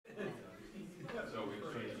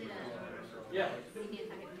Yeah.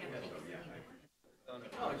 Well, they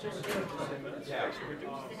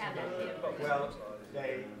have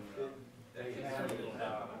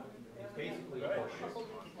it's basically bushes,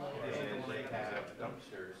 and they have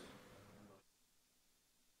dumpsters.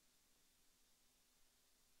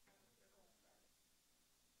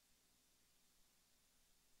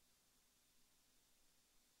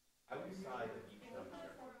 Outside of each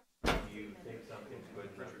dumpster, if you think something's good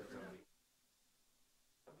for somebody.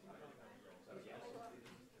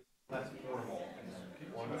 That's formal.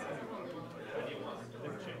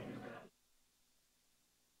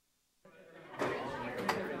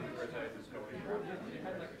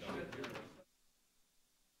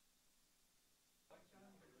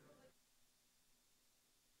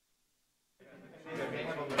 They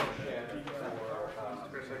have a little shed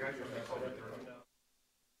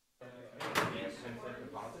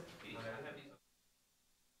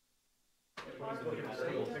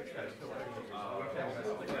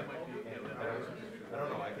I don't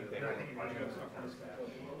know, I think they have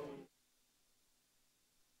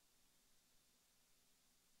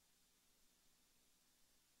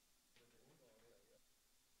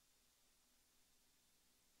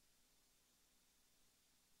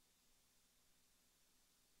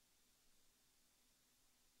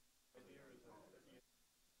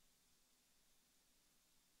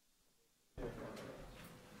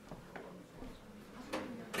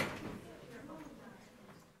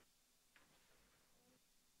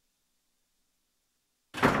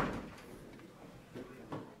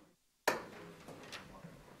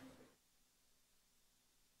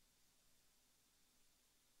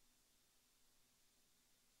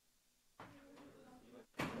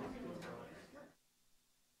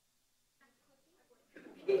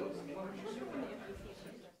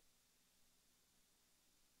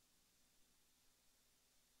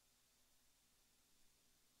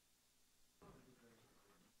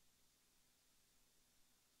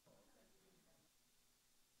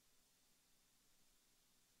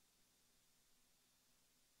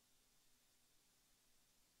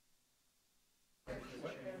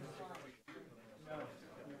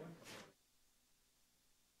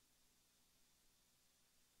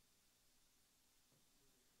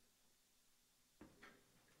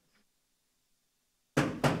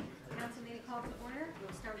Council meeting call to order.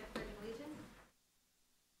 We'll start with the Pledge of Allegiance.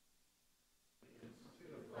 To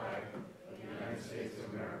the flag of the United States of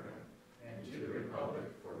America and to the republic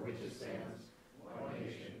for which it stands, one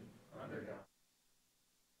nation, under God.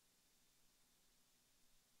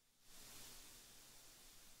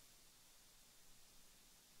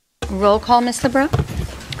 Roll call, Ms. LeBreau.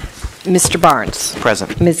 Mr. Barnes.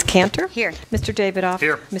 Present. Ms. Cantor. Here. Mr. Davidoff.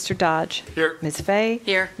 Here. Mr. Dodge. Here. Ms. Fay.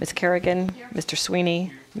 Here. Ms. Kerrigan. Mr.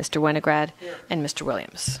 Sweeney. Mr. Winograd. And Mr.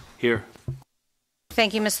 Williams. Here.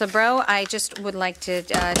 Thank you, Ms. LeBreau. I just would like to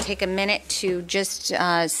take a minute to just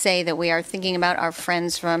say that we are thinking about our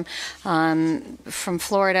friends from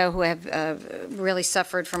Florida who have really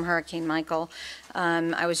suffered from Hurricane Michael.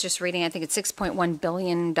 I was just reading, I think it's $6.1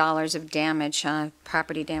 billion of damage,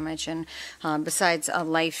 property damage, and besides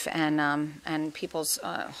life and people's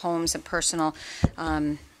homes and personal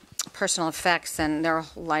effects, and their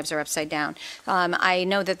lives are upside down. I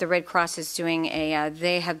know that the Red Cross is doing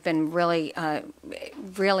they have been really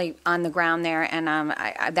on the ground there, and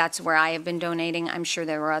that's where I have been donating. I'm sure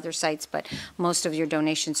there are other sites, but most of your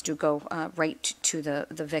donations do go right to the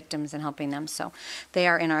victims and helping them. So they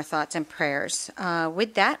are in our thoughts and prayers.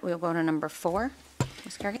 With that, we'll go to number 4.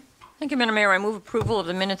 Ms. Kerrigan. Thank you, Madam Mayor. I move approval of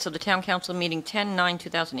the minutes of the Town Council meeting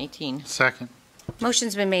 10/9/2018. Second.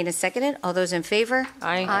 Motion's been made and seconded. All those in favor?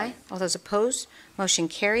 Aye. Aye. All those opposed? Motion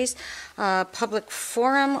carries. Public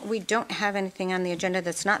forum, we don't have anything on the agenda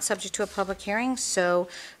that's not subject to a public hearing, so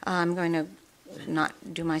I'm going to not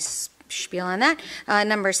do my spiel on that.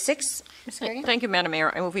 Number 6, Ms. Kerrigan? Thank you, Madam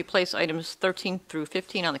Mayor. I move we place items 13 through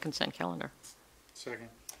 15 on the consent calendar. Second.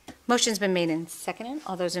 Motion's been made and seconded.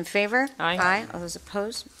 All those in favor? Aye. Aye. All those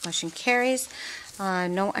opposed? Motion carries.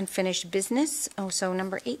 No unfinished business. So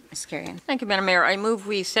number 8, Ms. Kerrigan. Thank you, Madam Mayor. I move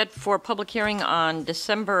we set for public hearing on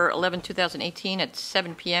December 11, 2018 at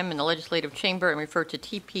 7 p.m. in the Legislative Chamber and refer to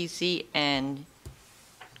TPC and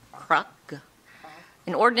CRUG.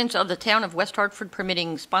 An ordinance of the Town of West Hartford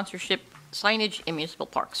permitting sponsorship signage in municipal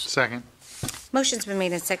parks. Second. Motion's been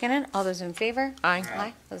made and seconded. All those in favor? Aye.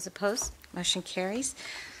 Aye. Those opposed? Motion carries.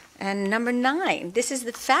 And number 9, this is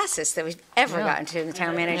the fastest that we've ever gotten to the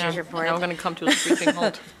town manager's report. Now we're going to come to a screeching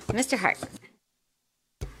halt. Mr. Hart.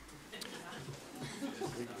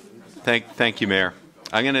 Thank you, Mayor.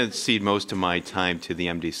 I'm going to cede most of my time to the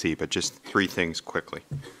MDC, but just 3 things quickly.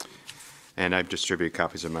 And I've distributed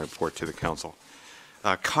copies of my report to the council.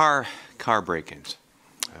 Car break-ins.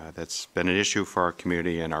 That's been an issue for our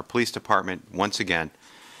community, and our police department, once again,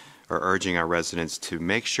 are urging our residents to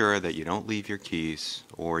make sure that you don't leave your keys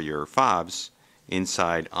or your fobs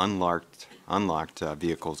inside unlocked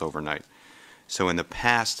vehicles overnight. So in the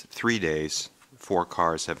past 3 days, 4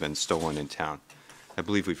 cars have been stolen in town. I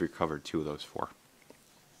believe we've recovered 2 of those 4.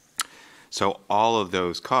 So all of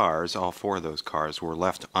those cars, all 4 of those cars, were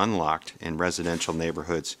left unlocked in residential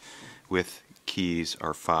neighborhoods with keys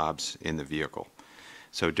or fobs in the vehicle.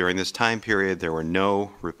 So during this time period, there were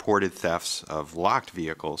no reported thefts of locked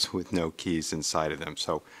vehicles with no keys inside of them.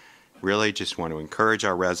 So really just want to encourage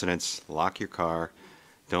our residents, lock your car,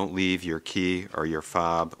 don't leave your key or your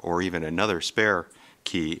fob or even another spare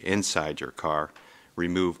key inside your car.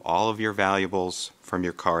 Remove all of your valuables from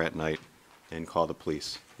your car at night and call the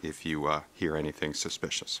police if you hear anything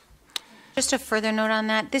suspicious. Just a further note on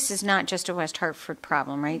that, this is not just a West Hartford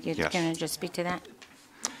problem, right? You're Yes. going to just speak to that?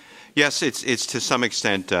 Yes, it's to some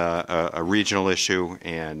extent a regional issue,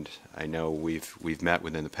 and I know we've met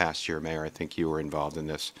within the past year, Mayor. I think you were involved in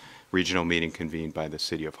this regional meeting convened by the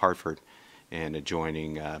City of Hartford and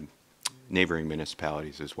adjoining neighboring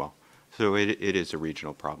municipalities as well. So it is a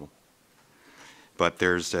regional problem. But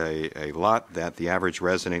there's a lot that the average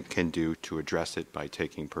resident can do to address it by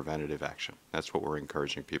taking preventative action. That's what we're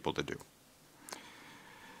encouraging people to do.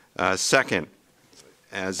 Second,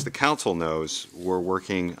 as the council knows, we're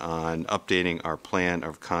working on updating our plan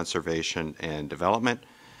of conservation and development,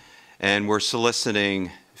 and we're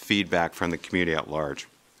soliciting feedback from the community at large.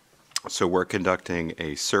 So we're conducting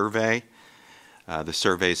a survey. The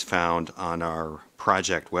survey is found on our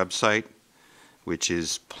project website, which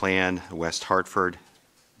is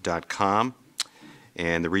planwesthartford.com,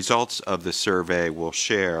 and the results of the survey we'll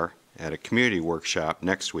share at a community workshop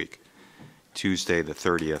next week, Tuesday the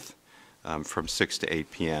 30th, from 6 to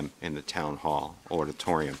 8 p.m. in the Town Hall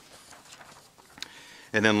auditorium.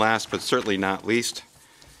 And then last but certainly not least,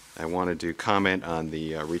 I wanted to comment on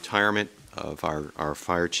the retirement of our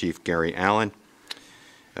Fire Chief, Gary Allen.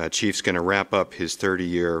 Chief's going to wrap up his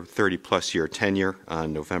 30-plus year tenure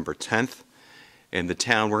on November 10th. In the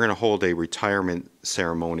town, we're going to hold a retirement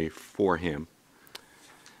ceremony for him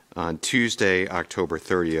on Tuesday, October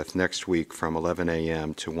 30th, next week from 11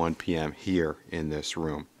 a.m. to 1 p.m. here in this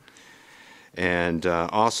room. And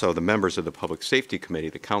also the members of the Public Safety Committee,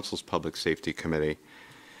 the Council's Public Safety Committee,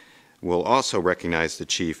 will also recognize the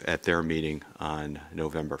Chief at their meeting on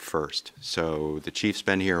November 1st. So the Chief's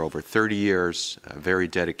been here over 30 years, very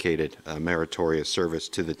dedicated, meritorious service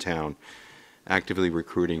to the town, actively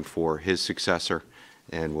recruiting for his successor,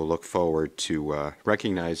 and we'll look forward to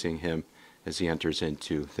recognizing him as he enters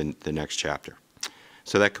into the next chapter.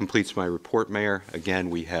 So that completes my report, Mayor. Again,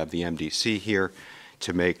 we have the MDC here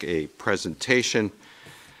to make a presentation.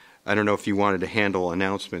 I don't know if you wanted to handle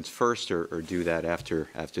announcements first or do that after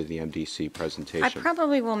the MDC presentation. I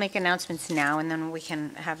probably will make announcements now, and then we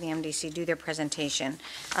can have the MDC do their presentation.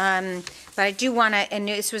 But I do want to, and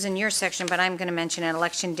this was in your section, but I'm going to mention it,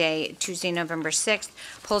 Election Day, Tuesday, November 6th.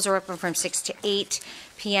 Polls are open from 6 to 8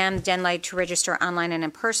 p.m. Deadline to register online and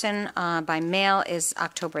in person by mail is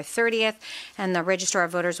October 30th, and the Register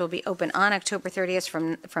of Voters will be open on October 30th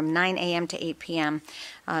from 9 a.m. to 8 p.m.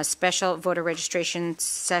 Special voter registration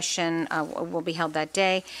session will be held that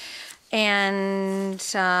day. And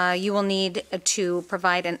you will need to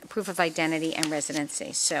provide a proof of identity and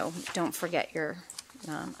residency, so don't forget your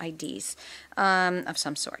IDs of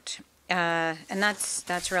some sort. And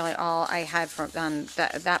that's really all I had on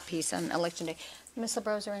that piece on Election Day. Ms.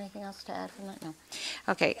 LeBreau, is there anything else to add from that? No.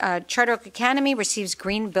 Okay. Charter Oak Academy receives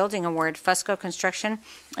Green Building Award. Fusco Construction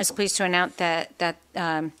is pleased to announce that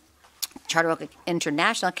Charter Oak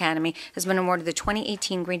International Academy has been awarded the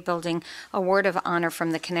 2018 Green Building Award of Honor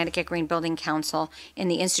from the Connecticut Green Building Council in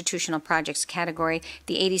the Institutional Projects category.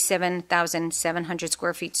 The 87,700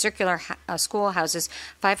 square feet circular school houses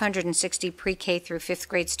 560 pre-K through 5th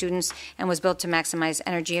grade students and was built to maximize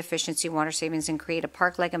energy efficiency, water savings, and create a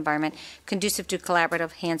park-like environment conducive to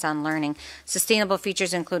collaborative hands-on learning. Sustainable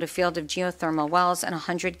features include a field of geothermal wells and a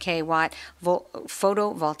 100 kW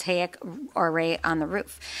photovoltaic array on the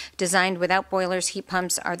roof. Designed without boilers, heat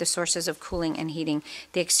pumps are the sources of cooling and heating.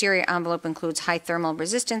 The exterior envelope includes high thermal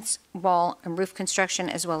resistance, wall and roof construction,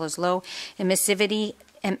 as well as low emissivity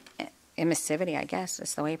emissivity, I guess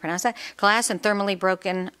is the way you pronounce that. Glass and thermally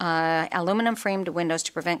broken aluminum framed windows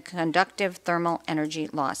to prevent conductive thermal energy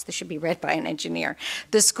loss. This should be read by an engineer.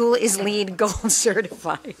 The school is LEED Gold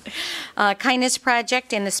certified. Kindness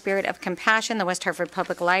Project in the spirit of compassion. The West Hartford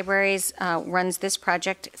Public Libraries runs this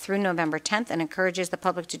project through November 10th and encourages the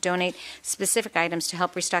public to donate specific items to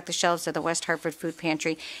help restock the shelves of the West Hartford Food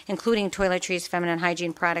Pantry, including toiletries, feminine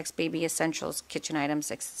hygiene products, baby essentials, kitchen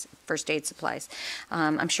items, first aid supplies.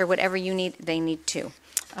 I'm sure whatever you need, they need too.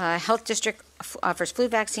 Health District offers flu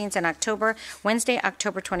vaccines in October, Wednesday,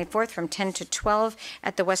 October 24th from 10 to 12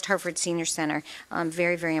 at the West Hartford Senior Center.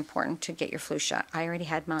 Very, very important to get your flu shot. I already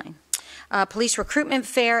had mine. Police recruitment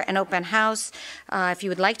fair and open house. If you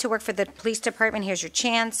would like to work for the police department, here's your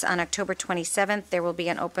chance. On October 27th, there will be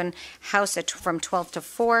an open house from 12 to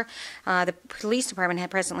 4. The police department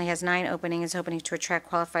presently has 9 openings, hoping to attract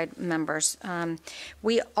qualified members.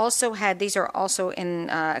 We also had, these are also in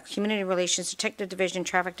Community Relations, Detective Division,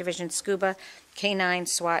 Traffic Division, Scuba, K-9,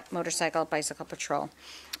 SWAT, Motorcycle, Bicycle Patrol.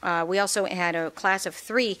 We also had a class of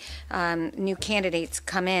 3 new candidates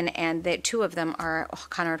come in, and 2 of them are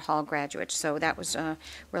Conard Hall graduates. So that was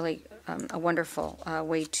really a wonderful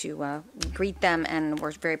way to greet them, and we're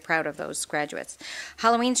very proud of those graduates.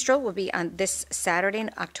 Halloween stroll will be on this Saturday,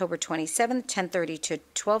 October 27th, 10:30 to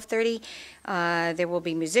 12:30. There will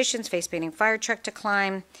be musicians, face painting fire truck to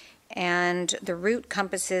climb. And the route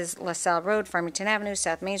compasses LaSalle Road, Farmington Avenue,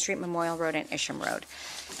 South Main Street, Memorial Road, and Isham Road.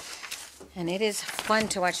 And it is fun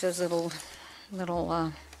to watch those little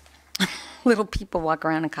people walk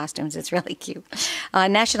around in costumes. It's really cute.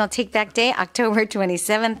 National Take Back Day, October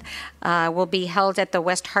 27th, will be held at the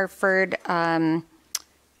West Hartford.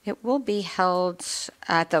 It will be held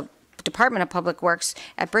at the Department of Public Works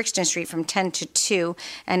at Brixton Street from 10 to 2,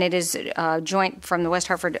 and it is joint from the West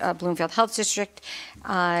Hartford Bloomfield Health District.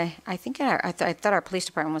 I thought our police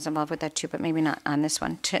department was involved with that too, but maybe not on this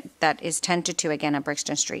one. That is 10 to 2 again at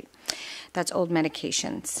Brixton Street. That's Old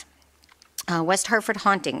Medications. West Hartford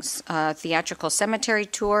Hauntings theatrical cemetery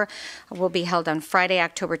tour will be held on Friday,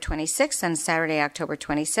 October 26th and Saturday, October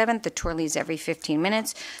 27th. The tour leaves every 15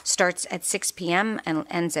 minutes, starts at 6 p.m. and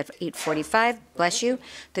ends at 8:45. Bless you.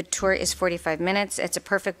 The tour is 45 minutes. It's a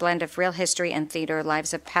perfect blend of real history and theater.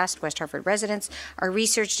 Lives of past West Hartford residents are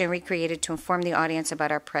researched and recreated to inform the audience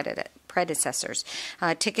about our predecessors.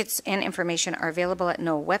 Tickets and information are available at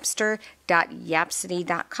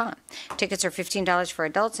noelwebster.yapsity.com. Tickets are $15 for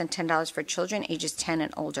adults and $10 for children ages 10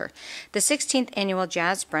 and older. The 16th Annual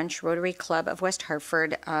Jazz Brunch Rotary Club of West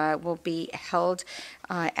Hartford will be held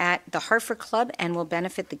at the Hartford Club and will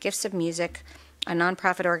benefit the Gifts of Music, a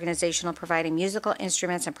nonprofit organization providing musical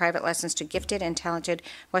instruments and private lessons to gifted and talented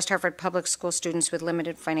West Hartford public school students with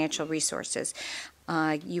limited financial resources.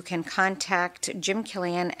 You can contact Jim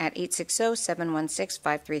Killian at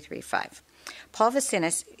 860-716-5335. Paul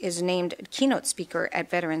Vicinis is named keynote speaker at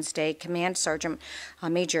Veterans Day. Command Sergeant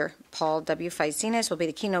Major Paul W. Vicinis will be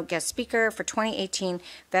the keynote guest speaker for 2018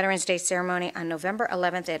 Veterans Day ceremony on November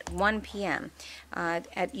 11th at 1 p.m.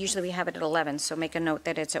 Usually we have it at 11, so make a note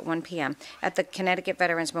that it's at 1 p.m. at the Connecticut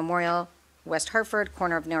Veterans Memorial, West Hartford,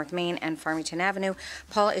 corner of North Main and Farmington Avenue.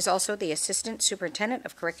 Paul is also the Assistant Superintendent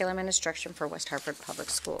of Curriculum and Instruction for West Hartford Public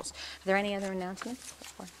Schools. Are there any other announcements?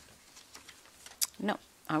 No.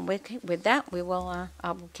 With that, we will.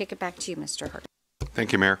 I'll kick it back to you, Mr. Hurt.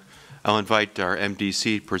 Thank you, Mayor. I'll invite our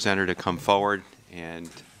MDC presenter to come forward, and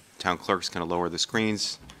Town Clerk's going to lower the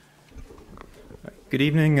screens. Good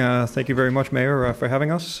evening. Thank you very much, Mayor, for having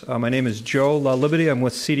us. My name is Joe LaLiberty. I'm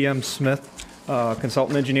with CDM Smith,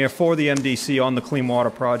 consultant engineer for the MDC on the Clean Water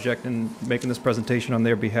Project, and making this presentation on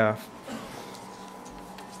their behalf.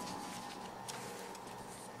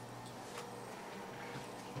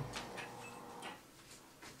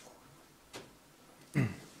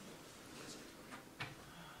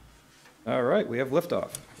 All right, we have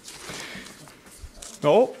liftoff.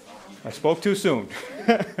 Oh, I spoke too soon.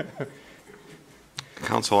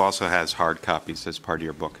 Council also has hard copies as part of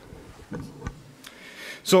your book.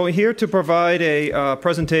 So we're here to provide a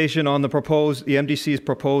presentation on the MDC's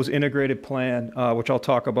proposed integrated plan, which I'll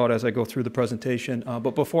talk about as I go through the presentation.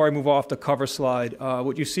 But before I move off the cover slide,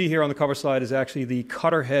 what you see here on the cover slide is actually the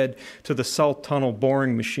cutter head to the South Tunnel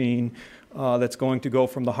boring machine that's going to go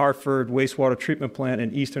from the Hartford wastewater treatment plant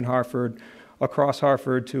in Eastern Hartford across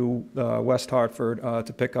Hartford to West Hartford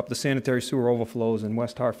to pick up the sanitary sewer overflows in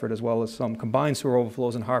West Hartford, as well as some combined sewer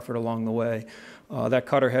overflows in Hartford along the way. That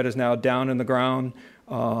cutter head is now down in the ground.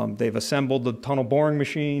 They've assembled the tunnel boring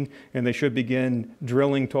machine, and they should begin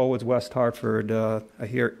drilling towards West Hartford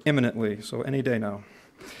here imminently, so any day now.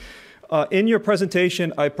 In your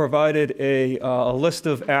presentation, I provided a list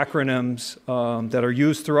of acronyms that are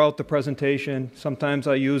used throughout the presentation. Sometimes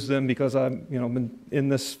I use them because I've been in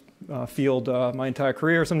this field my entire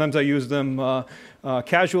career. Sometimes I use them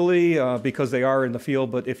casually because they are in the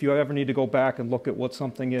field. But if you ever need to go back and look at what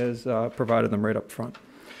something is, I provided them right up front.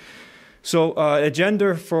 So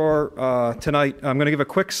agenda for tonight, I'm going to give a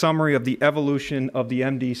quick summary of the evolution of the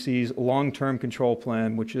MDC's long-term control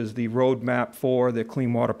plan, which is the roadmap for the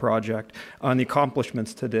Clean Water Project, on the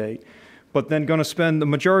accomplishments to date. But then going to spend the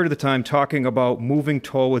majority of the time talking about moving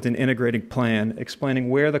toward an integrated plan,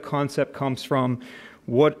 explaining where the concept comes from,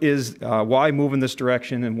 what is, why move in this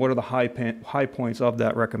direction, and what are the high points of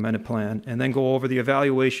that recommended plan, and then go over the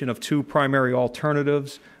evaluation of two primary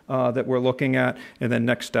alternatives that we're looking at, and then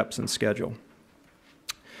next steps and schedule.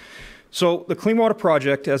 So the Clean Water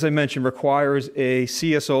Project, as I mentioned, requires a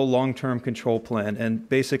CSO long-term control plan, and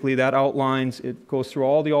basically that outlines, it goes through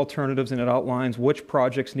all the alternatives and it outlines which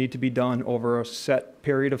projects need to be done over a set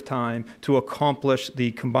period of time to accomplish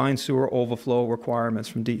the combined sewer overflow requirements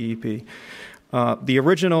from DEP. The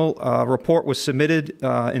original report was submitted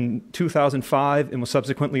in 2005 and was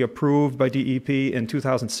subsequently approved by DEP in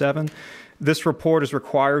 2007. This report is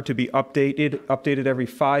required to be updated every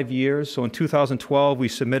 5 years. So in 2012, we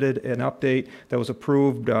submitted an update that was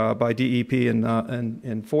approved by DEP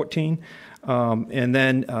in 14. And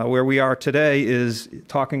then where we are today is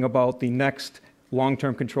talking about the next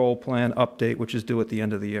long-term control plan update, which is due at the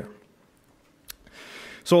end of the year.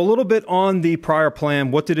 So a little bit on the prior plan.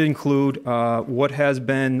 What did it include? What has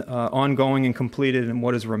been ongoing and completed, and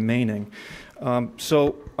what is remaining?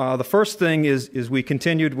 The first thing is we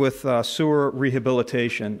continued with sewer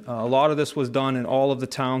rehabilitation. A lot of this was done in all of the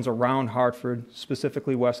towns around Hartford,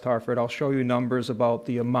 specifically West Hartford. I'll show you numbers about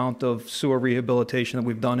the amount of sewer rehabilitation that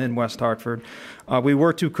we've done in West Hartford. We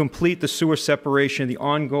were to complete the sewer separation, the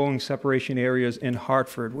ongoing separation areas in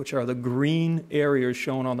Hartford, which are the green areas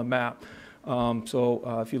shown on the map.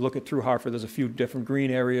 If you look at through Hartford, there's a few different green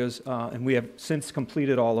areas, and we have since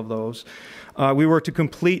completed all of those. We were to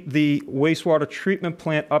complete the wastewater treatment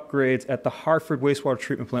plant upgrades at the Hartford wastewater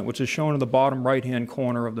treatment plant, which is shown in the bottom right-hand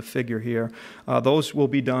corner of the figure here. Those will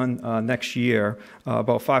be done next year,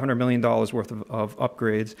 about $500 million worth of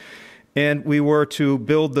upgrades. And we were to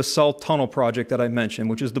build the South Tunnel project that I mentioned,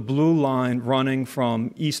 which is the blue line running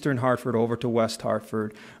from eastern Hartford over to West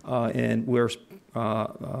Hartford, and we're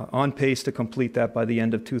on pace to complete that by the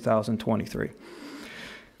end of 2023.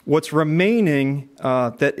 What's remaining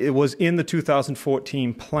that it was in the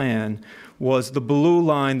 2014 plan was the blue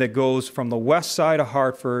line that goes from the west side of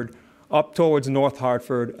Hartford up towards North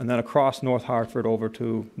Hartford and then across North Hartford over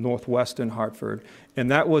to northwestern Hartford.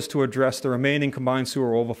 And that was to address the remaining combined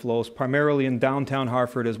sewer overflows, primarily in downtown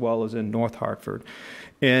Hartford as well as in North Hartford.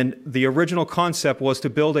 And the original concept was to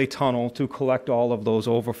build a tunnel to collect all of those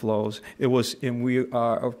overflows. It was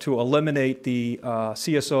to eliminate the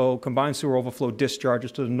CSO, combined sewer overflow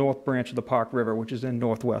discharges to the north branch of the Park River, which is in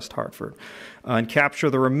northwest Hartford, and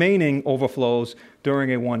capture the remaining overflows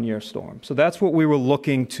during a one-year storm. So that's what we were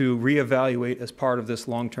looking to reevaluate as part of this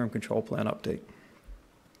long-term control plan update.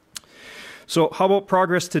 So how about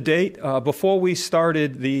progress to date? Before we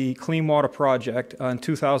started the Clean Water Project in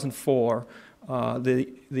 2004,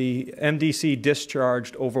 the MDC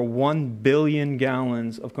discharged over 1 billion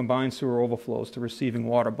gallons of combined sewer overflows to receiving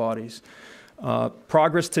water bodies.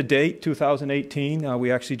 Progress to date, 2018,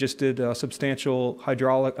 we actually just did substantial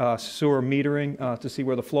hydraulic sewer metering to see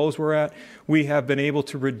where the flows were at. We have been able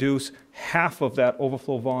to reduce half of that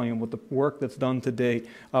overflow volume with the work that's done to date,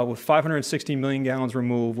 with 560 million gallons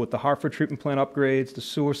removed, with the Hartford treatment plant upgrades, the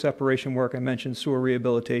sewer separation work I mentioned, sewer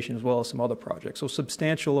rehabilitation, as well as some other projects. So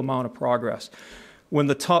substantial amount of progress. When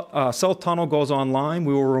the South Tunnel goes online,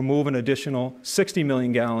 we will remove an additional 60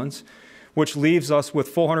 million gallons, which leaves us with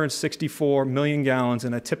 464 million gallons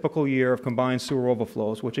in a typical year of combined sewer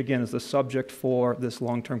overflows, which again is the subject for this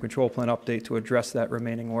long-term control plan update to address that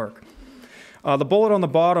remaining work. The bullet on the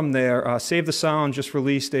bottom there, Save the Sound just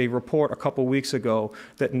released a report a couple weeks ago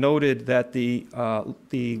that noted that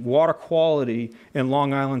the water quality in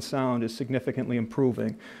Long Island Sound is significantly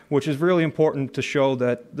improving, which is really important to show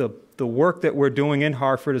that the work that we're doing in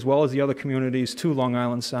Hartford, as well as the other communities to Long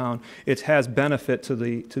Island Sound, it has benefit to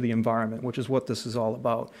the environment, which is what this is all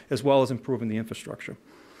about, as well as improving the infrastructure.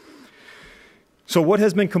 So what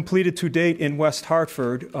has been completed to date in West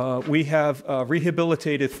Hartford? We have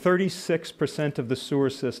rehabilitated 36% of the sewer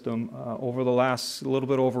system over the last little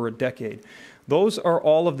bit over a decade. Those are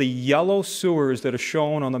all of the yellow sewers that are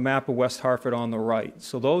shown on the map of West Hartford on the right.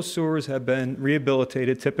 So those sewers have been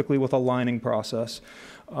rehabilitated, typically with a lining process.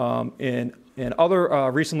 And And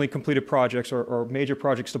other recently completed projects or major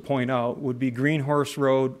projects to point out would be Greenhurst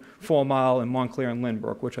Road, 4 Mile, and Montclair and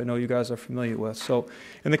Lynbrook, which I know you guys are familiar with. So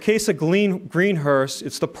in the case of Greenhurst,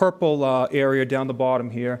 it's the purple area down the bottom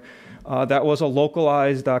here. That was a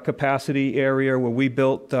localized capacity area where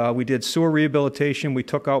we did sewer rehabilitation, we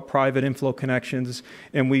took out private inflow connections,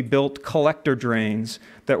 and we built collector drains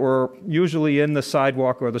that were usually in the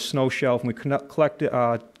sidewalk or the snow shelf, and we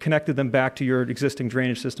connected them back to your existing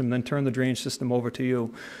drainage system, and then turned the drainage system over to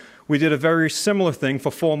you. We did a very similar thing for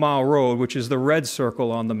 4 Mile Road, which is the red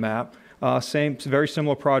circle on the map. Very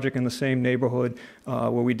similar project in the same neighborhood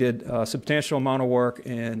where we did a substantial amount of work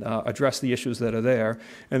and addressed the issues that are there.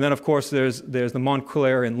 And then, of course, there's the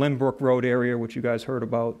Montclair and Lynbrook Road area, which you guys heard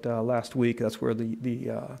about last week. That's where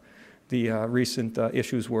the recent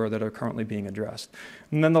issues were that are currently being addressed.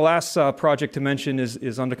 And then the last project to mention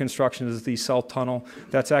is under construction is the Cell Tunnel.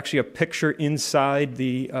 That's actually a picture inside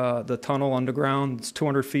the tunnel underground. It's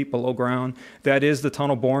 200 feet below ground. That is the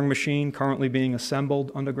tunnel boring machine currently being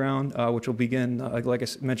assembled underground, which will begin, like I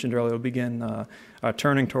mentioned earlier, will begin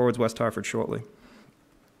turning towards West Hartford shortly.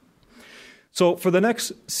 So for the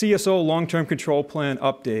next CSO long-term control plan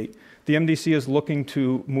update, the MDC is looking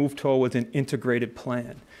to move towards an integrated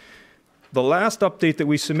plan. The last update that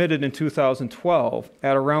we submitted in 2012,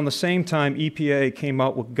 at around the same time EPA came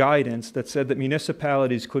out with guidance that said that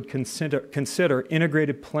municipalities could consider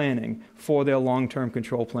integrated planning for their long-term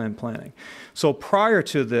control plan planning. So prior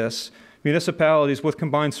to this, municipalities with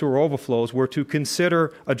combined sewer overflows were to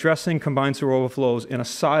consider addressing combined sewer overflows in a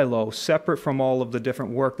silo separate from all of the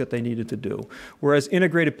different work that they needed to do. Whereas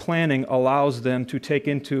integrated planning allows them to take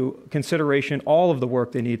into consideration all of the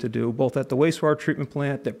work they need to do, both at the wastewater treatment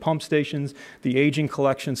plant, their pump stations, the aging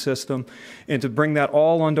collection system, and to bring that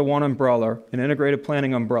all under one umbrella, an integrated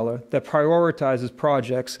planning umbrella that prioritizes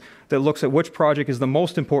projects, that looks at which project is the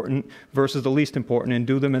most important versus the least important and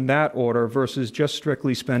do them in that order versus just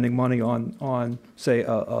strictly spending money on say,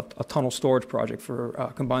 a tunnel storage project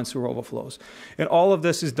for combined sewer overflows. And all of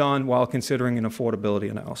this is done while considering an affordability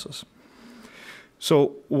analysis.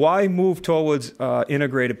 So why move towards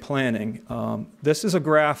integrated planning? This is a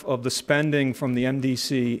graph of the spending from the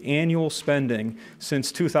MDC, annual spending since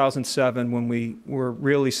 2007 when we were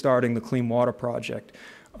really starting the Clean Water Project.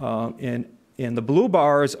 And the blue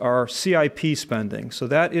bars are CIP spending. So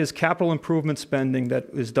that is capital improvement spending that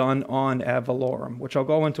is done on ad valorem, which I'll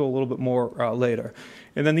go into a little bit more later.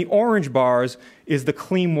 And then the orange bars is the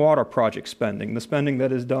Clean Water Project spending, the spending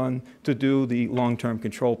that is done to do the long-term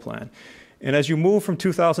control plan. And as you move from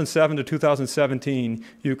 2007 to 2017,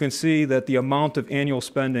 you can see that the amount of annual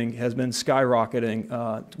spending has been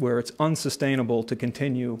skyrocketing where it's unsustainable to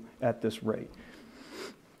continue at this rate.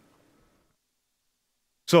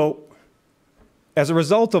 So, as a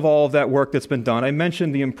result of all of that work that's been done, I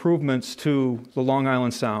mentioned the improvements to the Long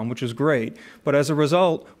Island Sound, which is great, but as a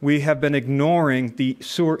result, we have been ignoring the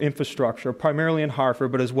sewer infrastructure, primarily in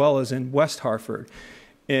Hartford, but as well as in West Hartford.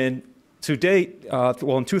 And to date,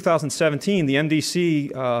 in 2017, the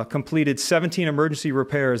MDC completed 17 emergency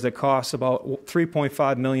repairs that cost about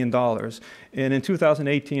 $3.5 million. And in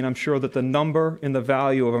 2018, I'm sure that the number and the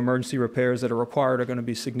value of emergency repairs that are required are going to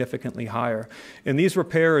be significantly higher. And these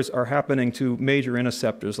repairs are happening to major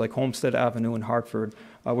interceptors like Homestead Avenue in Hartford,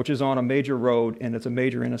 which is on a major road, and it's a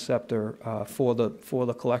major interceptor for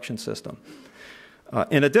the collection system.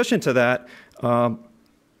 In addition to that,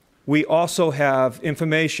 we also have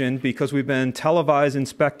information, because we've been televised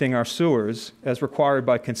inspecting our sewers as required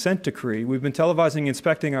by consent decree. We've been televising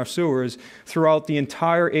inspecting our sewers throughout the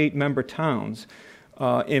entire 8-member towns.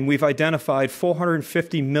 And we've identified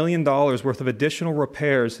 $450 million worth of additional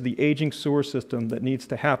repairs to the aging sewer system that needs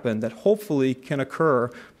to happen that hopefully can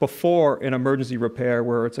occur before an emergency repair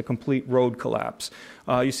where it's a complete road collapse.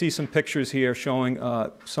 You see some pictures here showing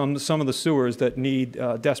some of the sewers that need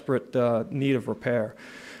desperate need of repair.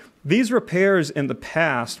 These repairs in the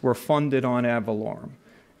past were funded on ad valorem,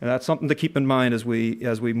 and that's something to keep in mind as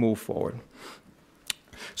we move forward.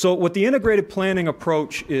 So what the integrated planning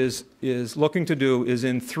approach is looking to do is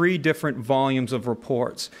in 3 different volumes of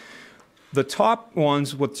reports. The top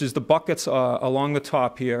ones, which is the buckets along the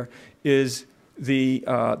top here, is the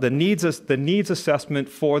needs assessment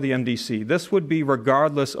for the MDC. This would be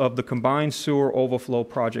regardless of the combined sewer overflow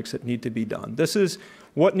projects that need to be done. This is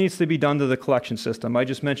what needs to be done to the collection system. I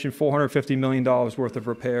just mentioned $450 million worth of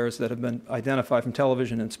repairs that have been identified from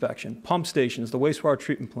television inspection. Pump stations, the wastewater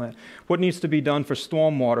treatment plant. What needs to be done for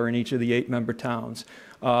stormwater in each of the 8-member towns.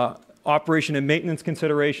 Operation and maintenance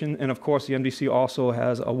consideration, and of course the MDC also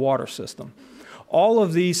has a water system. All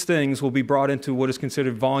of these things will be brought into what is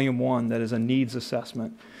considered Volume 1, that is a needs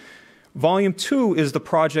assessment. Volume 2 is the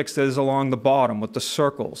projects that is along the bottom with the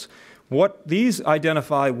circles. These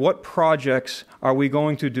identify what projects are we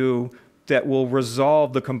going to do that will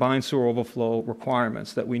resolve the combined sewer overflow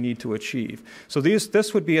requirements that we need to achieve. So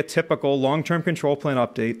this would be a typical long-term control plan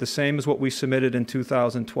update, the same as what we submitted in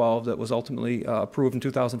 2012 that was ultimately approved in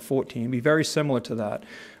 2014. It'd be very similar to that,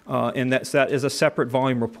 and that is a separate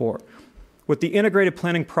volume report. With the integrated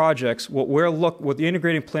planning projects, with the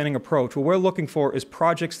integrated planning approach, what we're looking for is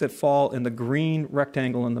projects that fall in the green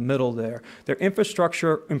rectangle in the middle there. They're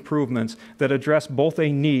infrastructure improvements that address both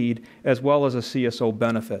a need as well as a CSO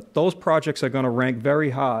benefit. Those projects are going to rank very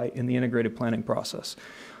high in the integrated planning process.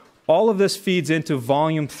 All of this feeds into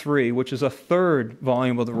volume 3, which is a third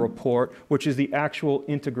volume of the report, which is the actual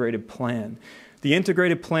integrated plan. The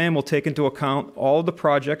integrated plan will take into account all of the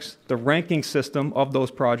projects, the ranking system of those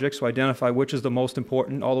projects to identify which is the most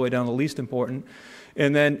important all the way down to the least important,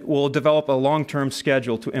 and then we'll develop a long-term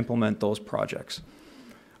schedule to implement those projects.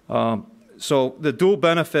 So the dual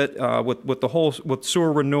benefit with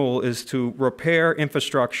sewer renewal is to repair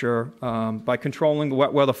infrastructure by controlling the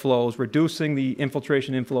wet weather flows, reducing the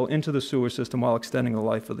infiltration inflow into the sewer system while extending the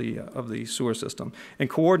life of the sewer system, and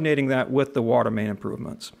coordinating that with the water main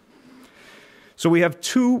improvements. So we have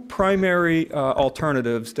two primary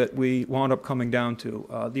alternatives that we wound up coming down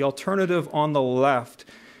to. The alternative on the left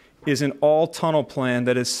is an all-tunnel plan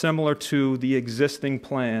that is similar to the existing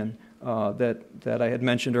plan that I had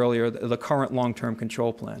mentioned earlier, the current long-term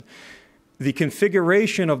control plan. The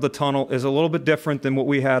configuration of the tunnel is a little bit different than what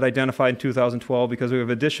we had identified in 2012 because we have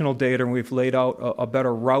additional data and we've laid out a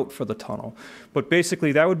better route for the tunnel. But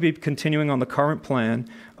basically, that would be continuing on the current plan.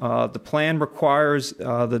 The plan requires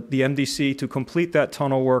the MDC to complete that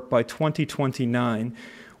tunnel work by 2029.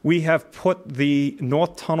 We have put the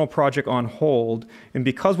North Tunnel project on hold, and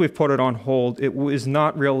because we've put it on hold, it is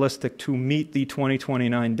not realistic to meet the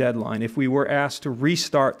 2029 deadline. If we were asked to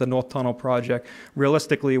restart the North Tunnel project,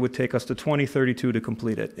 realistically it would take us to 2032 to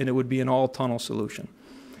complete it, and it would be an all-tunnel solution.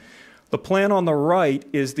 The plan on the right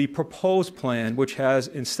is the proposed plan, which has,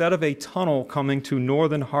 instead of a tunnel coming to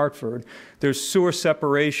northern Hartford, there's sewer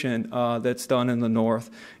separation that's done in the north,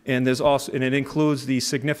 and it includes the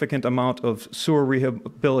significant amount of sewer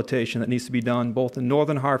rehabilitation that needs to be done both in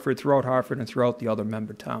northern Hartford, throughout Hartford, and throughout the other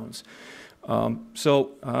member towns. Now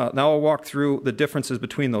I'll walk through the differences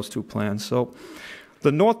between those two plans. So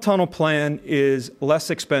the North Tunnel plan is less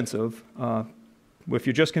expensive. If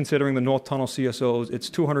you're just considering the North Tunnel CSOs, it's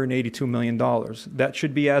 $282 million. That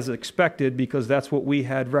should be as expected because that's what we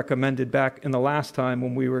had recommended back in the last time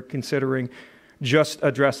when we were considering just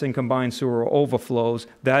addressing combined sewer overflows.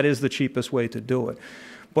 That is the cheapest way to do it.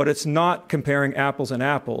 But it's not comparing apples and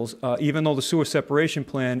apples. Even though the sewer separation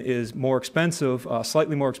plan is more expensive,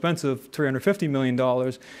 slightly more expensive, $350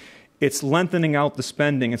 million, it's lengthening out the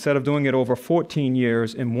spending. Instead of doing it over 14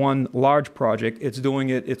 years in one large project,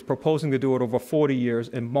 it's proposing to do it over 40 years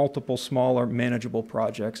in multiple smaller manageable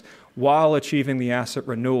projects while achieving the asset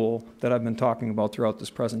renewal that I've been talking about throughout this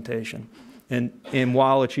presentation and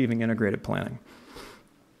while achieving integrated planning.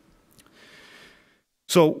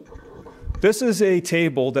 So this is a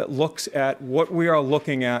table that looks at what we are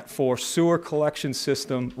looking at for sewer collection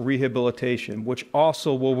system rehabilitation, which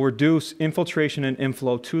also will reduce infiltration and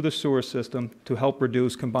inflow to the sewer system to help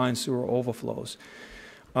reduce combined sewer overflows.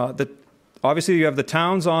 Obviously, you have the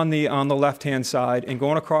towns on the left-hand side, and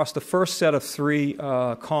going across the first set of three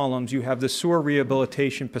columns, you have the sewer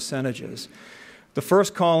rehabilitation percentages. The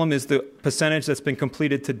first column is the percentage that's been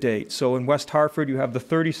completed to date. So in West Hartford, you have the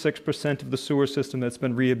 36% of the sewer system that's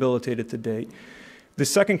been rehabilitated to date. The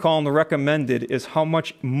second column, the recommended, is how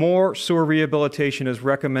much more sewer rehabilitation is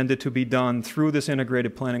recommended to be done through this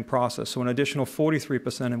integrated planning process. So an additional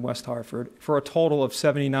 43% in West Hartford, for a total of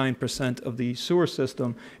 79% of the sewer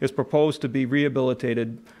system is proposed to be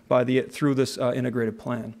rehabilitated through this integrated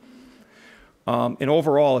plan. And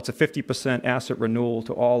overall, it's a 50% asset renewal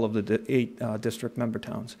to all of the 8 district member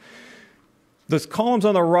towns. The columns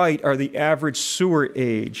on the right are the average sewer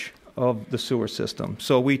age of the sewer system.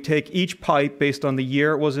 So we take each pipe based on the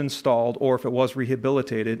year it was installed or if it was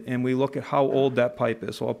rehabilitated, and we look at how old that pipe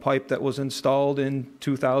is. So a pipe that was installed in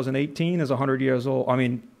 2018 is 100 years old.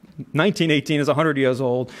 1918 is 100 years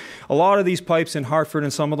old. A lot of these pipes in Hartford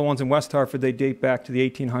and some of the ones in West Hartford, they date back to the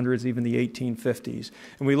 1800s, even the 1850s.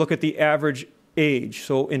 And we look at the average age.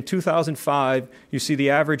 So in 2005, you see the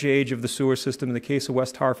average age of the sewer system in the case of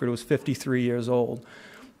West Hartford was 53 years old.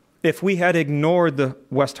 If we had ignored the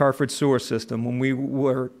West Hartford sewer system when we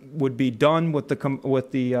would be done with the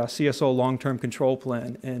CSO long-term control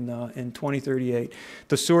plan in 2038,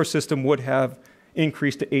 the sewer system would have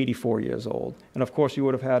increased to 84 years old. And of course, you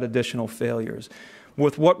would have had additional failures.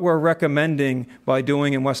 with what we're recommending by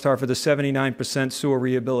doing in West Hartford the 79% sewer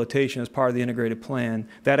rehabilitation as part of the integrated plan,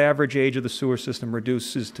 that average age of the sewer system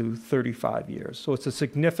reduces to 35 years. So it's a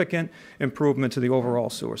significant improvement to the overall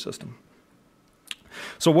sewer system.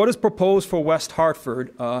 So what is proposed for West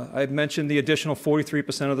Hartford? I've mentioned the additional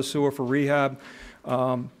 43% of the sewer for rehab.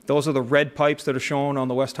 Those are the red pipes that are shown on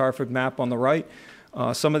the West Hartford map on the right.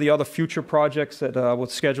 Some of the other future projects that with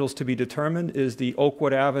schedules to be determined is the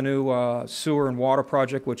Oakwood Avenue sewer and water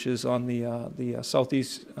project, which is on the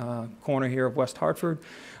southeast corner here of West Hartford.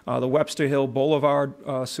 The Webster Hill Boulevard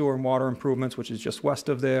sewer and water improvements, which is just west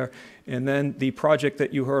of there. And then the project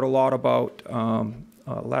that you heard a lot about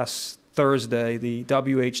last Thursday, the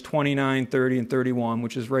WH 29, 30, and 31,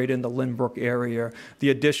 which is right in the Lynbrook area, the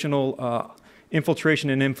additional infiltration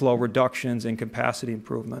and inflow reductions and capacity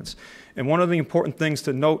improvements. And one of the important things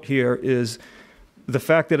to note here is the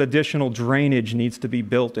fact that additional drainage needs to be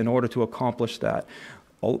built in order to accomplish that.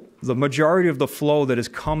 The majority of the flow that is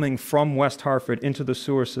coming from West Hartford into the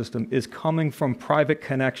sewer system is coming from private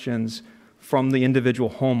connections from the individual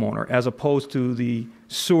homeowner, as opposed to the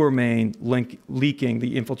sewer main leaking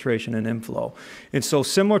the infiltration and inflow. And so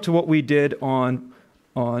similar to what we did on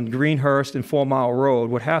Greenhurst and 4 Mile Road,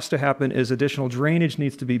 what has to happen is additional drainage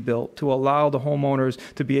needs to be built to allow the homeowners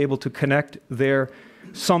to be able to connect their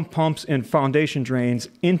sump pumps and foundation drains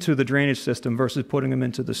into the drainage system versus putting them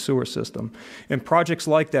into the sewer system. And projects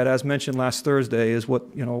like that, as mentioned last Thursday, is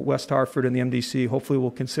what West Hartford and the MDC hopefully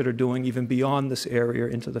will consider doing even beyond this area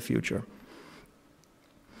into the future.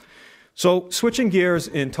 So switching gears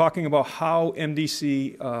and talking about how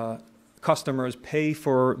MDC customers pay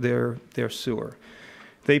for their sewer.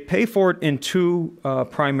 They pay for it in two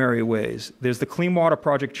primary ways. There's the Clean Water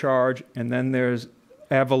Project charge, and then there's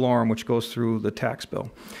ad valorem, which goes through the tax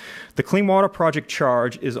bill. The Clean Water Project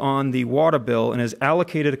charge is on the water bill and is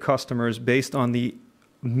allocated to customers based on the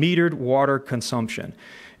metered water consumption.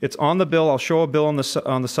 It's on the bill. I'll show a bill on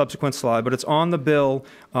the subsequent slide, but it's on the bill,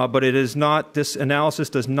 but it is not, this analysis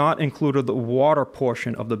does not include the water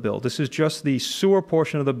portion of the bill. This is just the sewer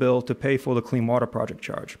portion of the bill to pay for the Clean Water Project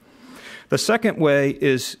charge. The second way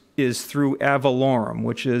is through ad valorem,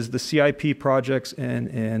 which is the CIP projects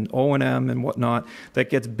and O&M and whatnot that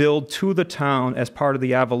gets billed to the town as part of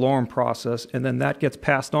the ad valorem process, and then that gets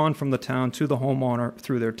passed on from the town to the homeowner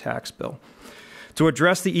through their tax bill. To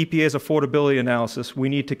address the EPA's affordability analysis, we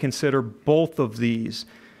need to consider both of these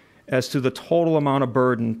as to the total amount of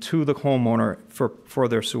burden to the homeowner for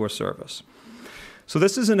their sewer service. So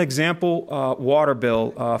this is an example water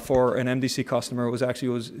bill for an MDC customer.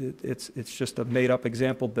 It's just a made-up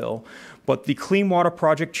example bill. But the Clean Water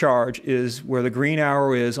Project charge is where the green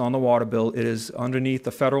arrow is on the water bill. It is underneath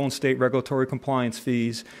the federal and state regulatory compliance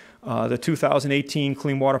fees. The 2018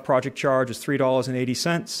 Clean Water Project charge is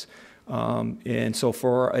 $3.80. And so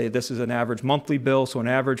this is an average monthly bill. So an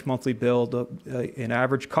average monthly bill, an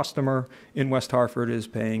average customer in West Hartford is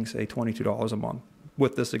paying, say, $22 a month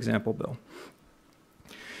with this example bill.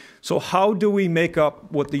 So how do we make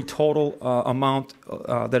up what the total amount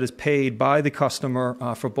that is paid by the customer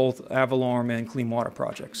for both ad valorem and Clean Water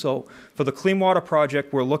Project? So for the Clean Water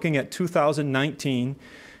Project, we're looking at 2019.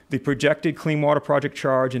 The projected Clean Water Project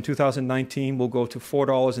charge in 2019 will go to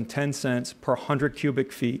 $4.10 per 100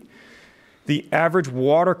 cubic feet. The average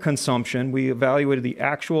water consumption, we evaluated the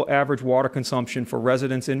actual average water consumption for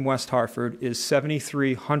residents in West Hartford is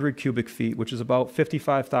 7,300 cubic feet, which is about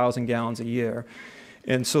 55,000 gallons a year.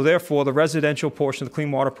 And so therefore, the residential portion of the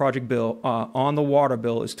Clean Water Project bill on the water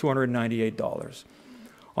bill is $298.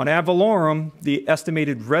 On ad valorem, the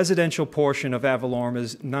estimated residential portion of ad valorem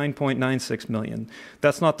is $9.96 million.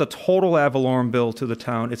 That's not the total ad valorem bill to the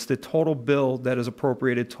town. It's the total bill that is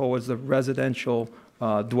appropriated towards the residential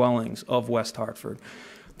dwellings of West Hartford.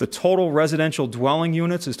 The total residential dwelling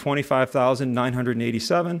units is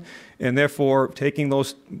 25,987, and therefore taking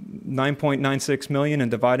those 9.96 million and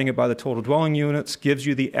dividing it by the total dwelling units gives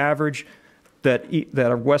you the average that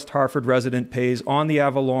a West Hartford resident pays on the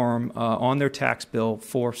ad valorem on their tax bill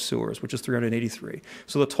for sewers, which is $383.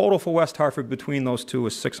 So the total for West Hartford between those two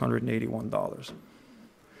is $681.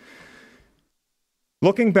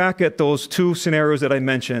 Looking back at those two scenarios that I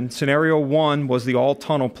mentioned, scenario one was the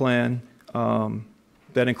all-tunnel plan.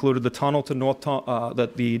 That included the tunnel to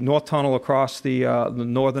the north tunnel across the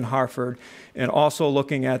northern Hartford, and also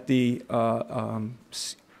looking at the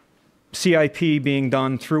CIP being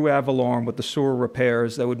done through ad valorem with the sewer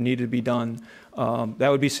repairs that would need to be done. That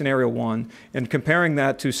would be scenario one. And comparing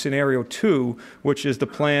that to scenario two, which is the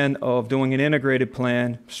plan of doing an integrated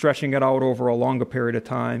plan, stretching it out over a longer period of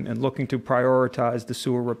time, and looking to prioritize the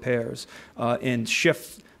sewer repairs and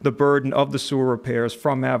shift the burden of the sewer repairs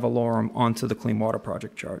from ad valorem onto the Clean Water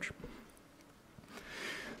Project charge.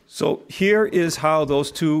 So here is how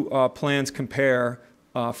those two plans compare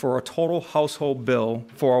for a total household bill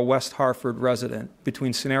for a West Hartford resident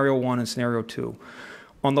between Scenario 1 and Scenario 2.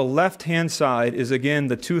 On the left-hand side is, again,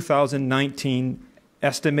 the 2019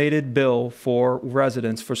 estimated bill for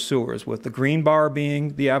residents for sewers, with the green bar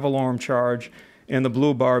being the ad valorem charge and the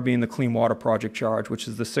blue bar being the Clean Water Project charge, which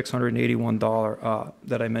is the $681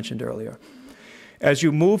 that I mentioned earlier. As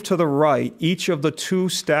you move to the right, each of the two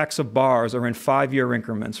stacks of bars are in 5-year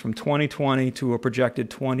increments from 2020 to a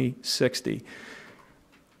projected 2060.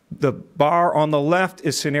 The bar on the left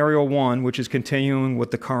is Scenario 1, which is continuing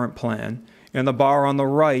with the current plan, and the bar on the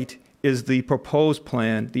right is the proposed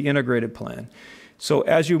plan, the integrated plan. So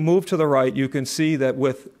as you move to the right, you can see that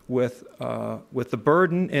with the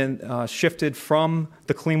burden and shifted from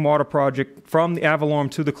the Clean Water Project, from the ad valorem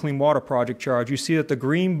to the Clean Water Project charge, you see that the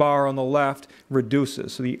green bar on the left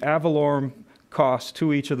reduces. So the ad valorem costs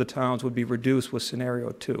to each of the towns would be reduced with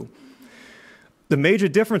Scenario 2. The major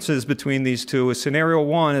differences between these two is Scenario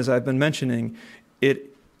 1, as I've been mentioning,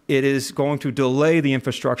 it is going to delay the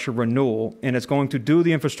infrastructure renewal, and it's going to do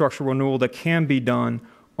the infrastructure renewal that can be done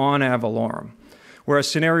on ad valorem.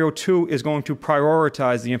 Whereas Scenario 2 is going to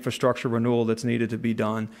prioritize the infrastructure renewal that's needed to be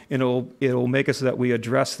done, and it'll make it so that we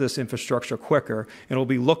address this infrastructure quicker, and it'll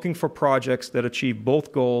be looking for projects that achieve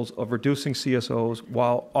both goals of reducing CSOs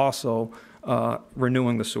while also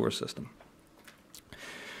renewing the sewer system.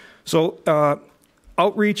 So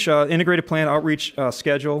outreach, integrated plan outreach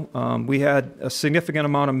schedule. We had a significant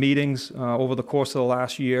amount of meetings over the course of the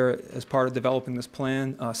last year as part of developing this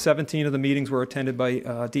plan. 17 of the meetings were attended by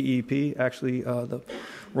DEP. Actually,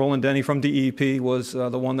 Roland Denny from DEP was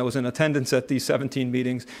the one that was in attendance at these 17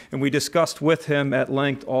 meetings, and we discussed with him at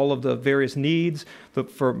length all of the various needs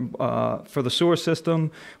for the sewer system.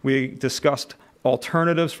 We discussed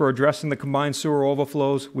alternatives for addressing the combined sewer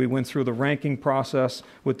overflows. We went through the ranking process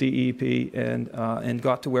with DEP and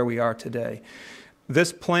got to where we are today.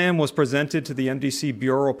 This plan was presented to the MDC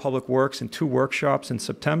Bureau of Public Works in 2 workshops in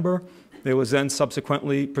September. It was then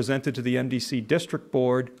subsequently presented to the MDC District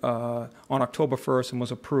Board on October 1st and was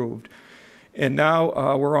approved. And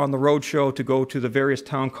now we're on the road show to go to the various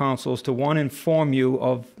town councils to, 1, inform you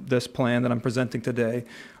of this plan that I'm presenting today,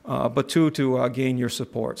 but 2, to gain your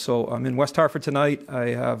support. So I'm in West Hartford tonight. I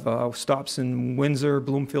have stops in Windsor,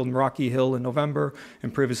 Bloomfield, and Rocky Hill in November,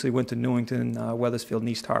 and previously went to Newington, Weathersfield, and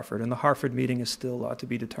East Hartford. And the Hartford meeting is still to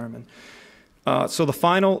be determined. So the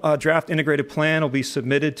final draft integrated plan will be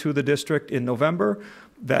submitted to the district in November.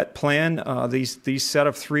 That plan, these set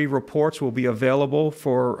of 3 reports will be available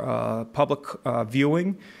for public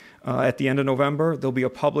viewing at the end of November. There'll be a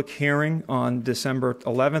public hearing on December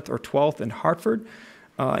 11th or 12th in Hartford,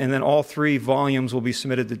 and then all 3 volumes will be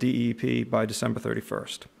submitted to DEP by December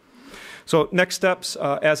 31st. So next steps,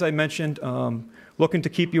 as I mentioned, looking to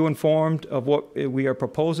keep you informed of what we are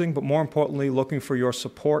proposing, but more importantly, looking for your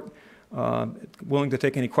support. Willing to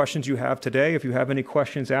take any questions you have today. If you have any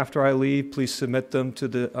questions after I leave, please submit them to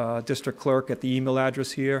the district clerk at the email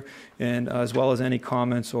address here, and as well as any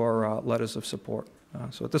comments or letters of support.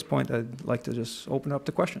 So at this point, I'd like to just open up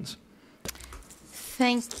to questions.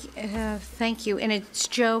 Thank you. And it's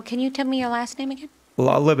Joe. Can you tell me your last name again?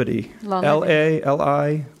 La Liberty. Laliberte.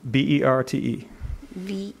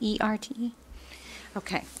 Verte.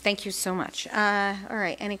 Okay, thank you so much. All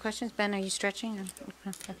right, any questions? Ben, are you stretching?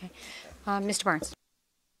 Okay. Mr. Barnes.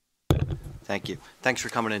 Thank you. Thanks for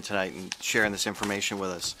coming in tonight and sharing this information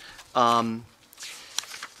with us.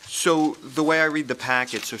 So the way I read the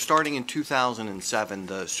packet, so starting in 2007,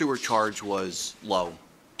 the sewer charge was low,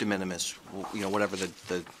 de minimis, whatever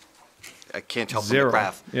I can't tell from the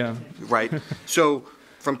graph. Yeah. Right? So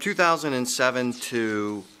from 2007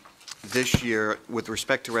 to this year, with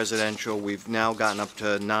respect to residential, we've now gotten up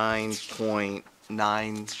to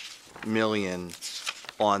 9.9 million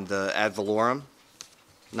on the ad valorem,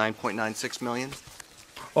 9.96 million.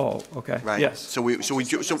 Oh, okay. Right. Yes. So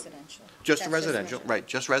just residential, right?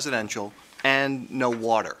 Just residential, and no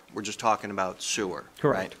water. We're just talking about sewer.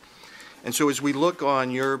 Correct. Right? And so as we look on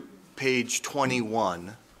your page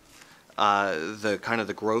 21, the kind of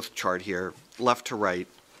the growth chart here, left to right.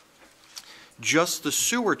 Just the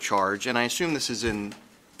sewer charge, and I assume this is in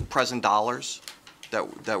present dollars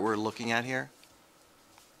that we're looking at here?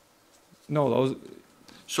 No, those.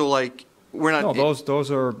 So like, we're not. No,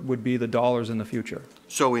 those would be the dollars in the future.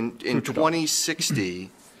 So in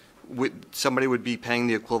 2060, somebody would be paying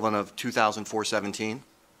the equivalent of 2,417?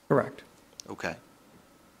 Correct. Okay.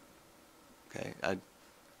 Okay,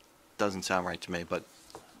 doesn't sound right to me, but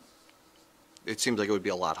it seems like it would be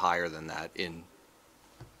a lot higher than that in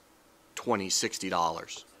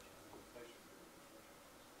 $2060.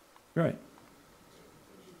 Right.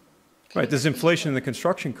 Right, there's inflation in the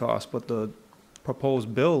construction cost, but the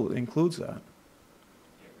proposed bill includes that.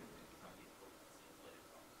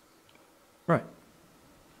 Right.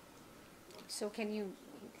 So can you,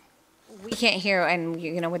 we can't hear, and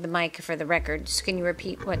you know, with the mic for the record, so can you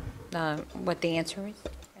repeat what the answer is?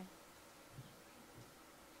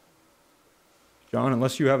 John,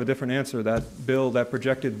 unless you have a different answer, that bill, that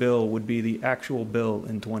projected bill would be the actual bill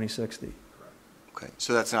in 2060. Okay,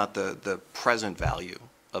 so that's not the present value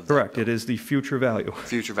of that Correct, bill. it is the future value.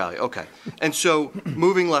 Future value, okay. And so,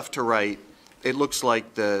 moving left to right, it looks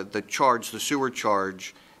like the charge, the sewer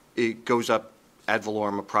charge, it goes up ad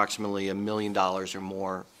valorem approximately $1 million or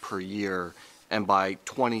more per year, and by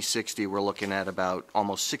 2060, we're looking at about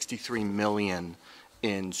almost 63 million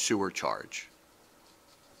in sewer charge.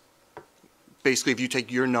 Basically, if you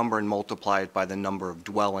take your number and multiply it by the number of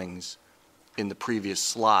dwellings in the previous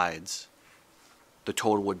slides, the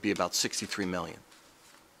total would be about 63 million.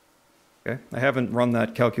 Okay, I haven't run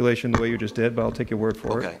that calculation the way you just did, but I'll take your word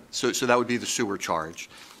for it. Okay, so that would be the sewer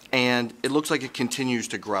charge. And it looks like it continues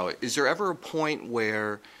to grow. Is there ever a point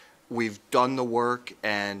where we've done the work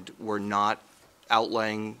and we're not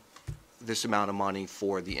outlaying this amount of money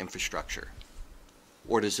for the infrastructure?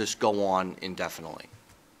 Or does this go on indefinitely?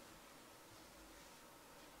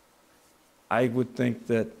 I would think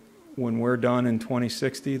that when we're done in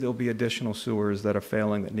 2060, there'll be additional sewers that are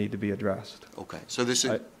failing that need to be addressed. Okay, so this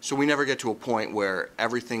is, so we never get to a point where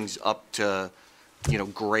everything's up to, you know,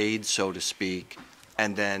 grade, so to speak,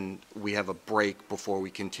 and then we have a break before we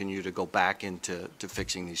continue to go back into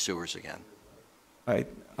fixing these sewers again.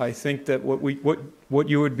 I think that what the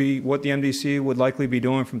MDC would likely be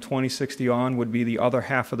doing from 2060 on would be the other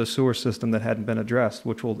half of the sewer system that hadn't been addressed,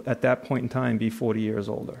 which will at that point in time be 40 years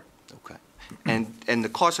older. Okay. And the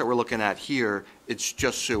cost that we're looking at here, it's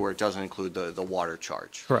just sewer, it doesn't include the water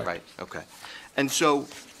charge? Correct. Right, okay. And so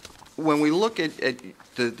when we look at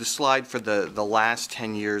the slide for the last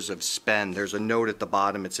 10 years of spend, there's a note at the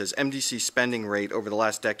bottom. It says MDC spending rate over the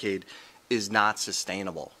last decade is not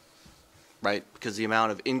sustainable, right? Because the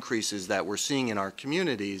amount of increases that we're seeing in our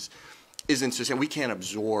communities isn't sustainable. We can't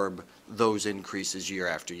absorb those increases year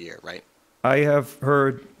after year, right? I have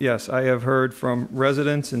heard, yes, I have heard from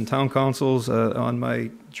residents and town councils on my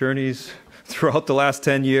journeys throughout the last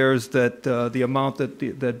 10 years that the amount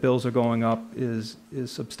that bills are going up is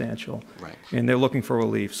substantial. Right. And they're looking for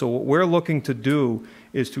relief. So what we're looking to do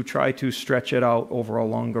is to try to stretch it out over a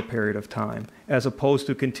longer period of time, as opposed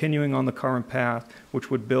to continuing on the current path, which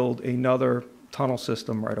would build another tunnel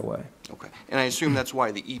system right away. Okay. And I assume that's why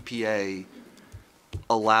the EPA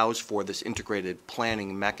allows for this integrated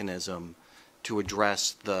planning mechanism to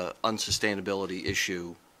address the unsustainability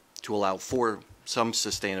issue, to allow for some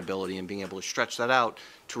sustainability and being able to stretch that out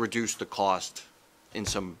to reduce the cost in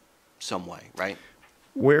some way, right?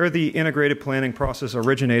 Where the integrated planning process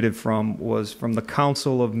originated from was from the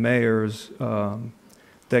Council of Mayors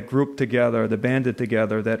that grouped together, that banded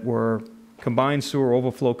together, that were combined sewer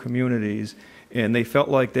overflow communities, and they felt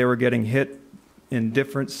like they were getting hit in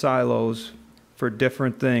different silos for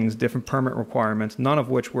different things, different permit requirements, none of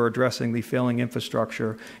which were addressing the failing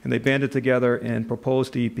infrastructure. And they banded together and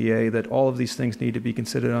proposed to EPA that all of these things need to be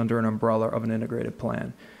considered under an umbrella of an integrated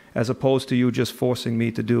plan, as opposed to you just forcing me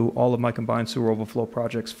to do all of my combined sewer overflow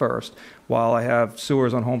projects first, while I have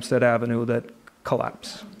sewers on Homestead Avenue that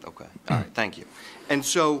collapse. Okay, all right, thank you. And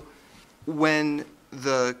so when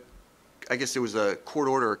I guess there was a court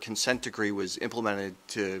order or consent decree was implemented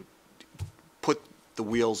to put the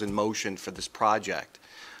wheels in motion for this project,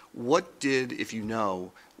 what did, if you know,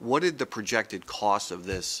 what did the projected cost of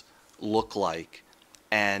this look like?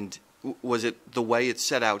 And was it the way it's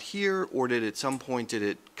set out here, or did at some point did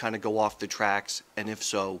it kind of go off the tracks? And if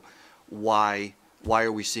so, why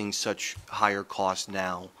are we seeing such higher costs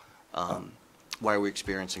now? Why are we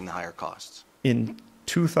experiencing the higher costs? In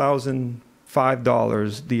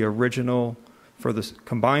 $2005, the original for the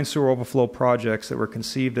combined sewer overflow projects that were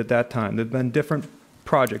conceived at that time, there have been different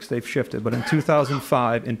projects, they've shifted, but in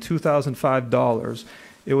 2005, in $2005,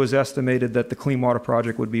 it was estimated that the Clean Water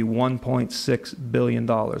Project would be $1.6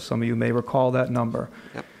 billion. Some of you may recall that number.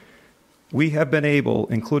 Yep. We have been able,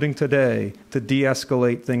 including today, to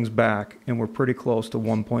de-escalate things back, and we're pretty close to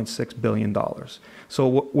 $1.6 billion. So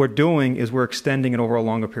what we're doing is we're extending it over a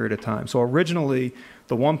longer period of time. So originally,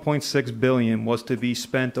 the $1.6 billion was to be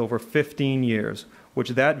spent over 15 years, which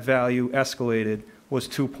that value escalated was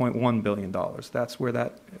 $2.1 billion. That's where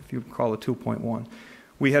that, if you call it 2.1.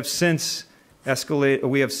 We have since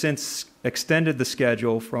We have since extended the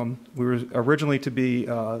schedule from, we were originally to be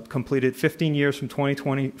completed 15 years from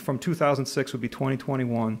 2020, from 2006 would be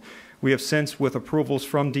 2021. We have since, with approvals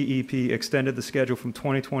from DEP, extended the schedule from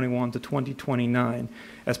 2021 to 2029.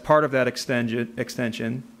 As part of that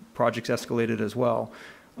extension, projects escalated as well.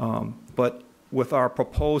 But with our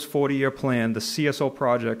proposed 40-year plan, the CSO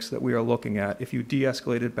projects that we are looking at, if you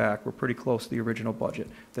de-escalate it back, we're pretty close to the original budget.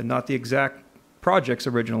 They're not the exact projects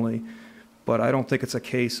originally, but I don't think it's a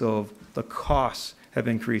case of the costs have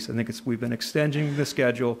increased. I think we've been extending the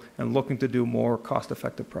schedule and looking to do more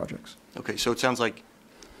cost-effective projects. Okay, so it sounds like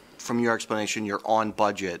from your explanation, you're on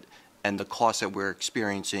budget, and the costs that we're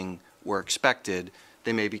experiencing were expected.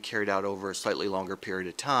 They may be carried out over a slightly longer period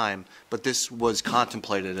of time, but this was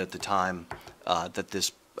contemplated at the time that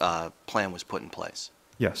this plan was put in place.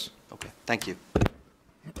 Yes. Okay, thank you.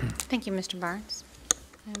 Thank you, Mr. Barnes.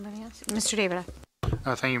 Anybody else? Mr. David.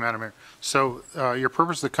 Thank you, Madam Mayor. So your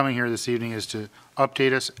purpose of coming here this evening is to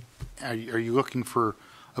update us. Are you looking for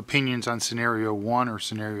opinions on scenario 1 or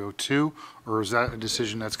scenario 2, or is that a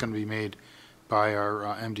decision that's going to be made by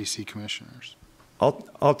our MDC commissioners?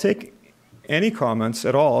 I'll take any comments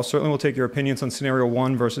at all. Certainly we'll take your opinions on scenario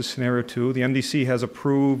 1 versus scenario 2. The MDC has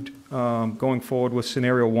approved going forward with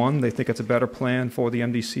scenario 1. They think it's a better plan for the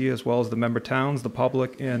MDC as well as the member towns, the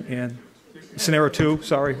public, and scenario 2,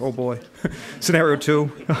 sorry, oh boy, scenario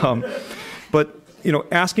 2. But, you know,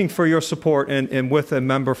 asking for your support and with a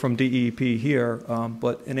member from DEP here,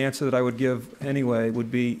 but an answer that I would give anyway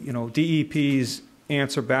would be, you know, DEP's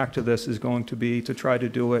answer back to this is going to be to try to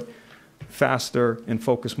do it faster and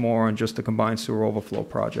focus more on just the combined sewer overflow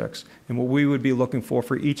projects. And what we would be looking for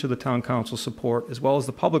each of the town council support as well as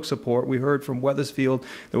the public support, we heard from Weathersfield,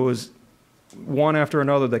 there was one after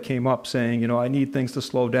another that came up saying, you know, I need things to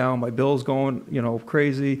slow down. My bill's going, you know,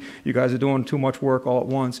 crazy. You guys are doing too much work all at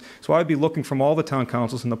once. So I'd be looking from all the town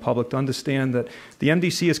councils and the public to understand that the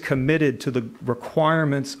MDC is committed to the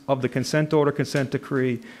requirements of the consent order, consent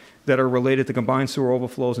decree that are related to combined sewer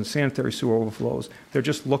overflows and sanitary sewer overflows. They're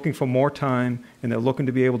just looking for more time, and they're looking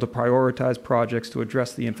to be able to prioritize projects to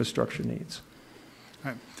address the infrastructure needs.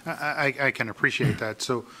 I can appreciate that.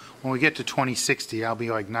 So when we get to 2060, I'll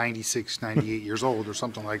be like 96, 98 years old or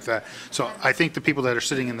something like that. So I think the people that are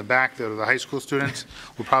sitting in the back, that are the high school students,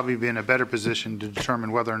 will probably be in a better position to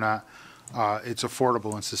determine whether or not it's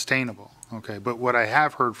affordable and sustainable. Okay, but what I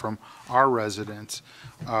have heard from our residents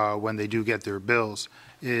when they do get their bills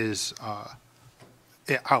is,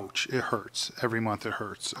 ouch, it hurts. Every month it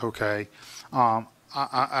hurts, okay?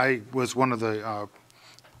 I was one of the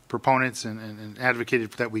proponents and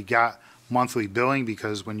advocated that we got monthly billing,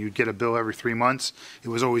 because when you'd get a bill every 3 months, it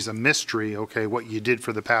was always a mystery, okay, what you did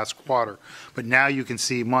for the past quarter. But now you can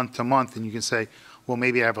see month to month, and you can say, well,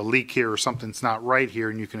 maybe I have a leak here or something's not right here,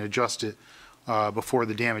 and you can adjust it before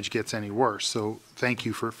the damage gets any worse. So thank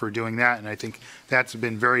you for doing that, and I think that's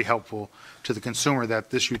been very helpful to the consumer, that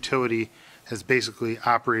this utility has basically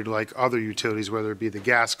operated like other utilities, whether it be the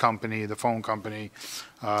gas company, the phone company,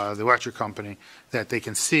 the electric company, that they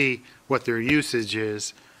can see what their usage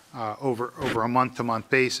is over a month-to-month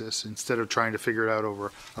basis instead of trying to figure it out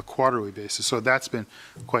over a quarterly basis. So that's been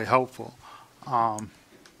quite helpful.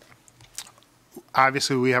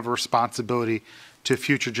 Obviously, we have a responsibility to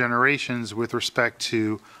future generations with respect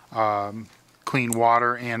to clean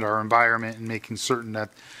water and our environment, and making certain that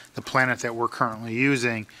the planet that we're currently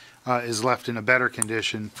using is left in a better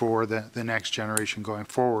condition for the next generation going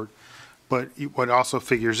forward. But what also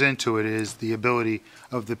figures into it is the ability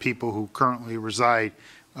of the people who currently reside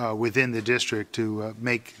within the district to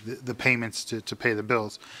make the payments to pay the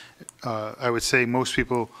bills. I would say most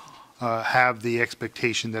people have the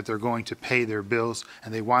expectation that they're going to pay their bills,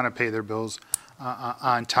 and they want to pay their bills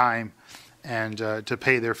on time, and to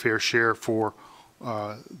pay their fair share for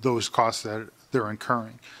those costs that they're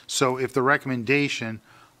incurring. So if the recommendation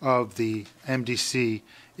of the MDC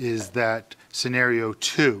is that scenario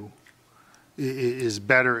 2 is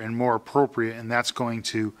better and more appropriate, and that's going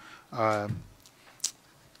to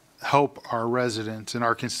help our residents and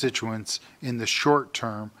our constituents in the short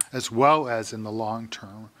term as well as in the long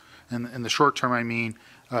term. And in the short term, I mean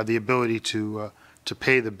the ability to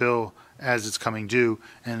pay the bill as it's coming due,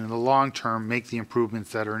 and in the long term, make the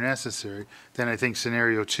improvements that are necessary, then I think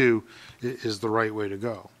scenario 2 is the right way to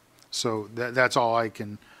go. So that's all I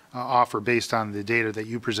can offer based on the data that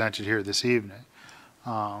you presented here this evening.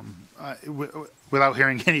 Without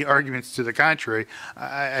hearing any arguments to the contrary,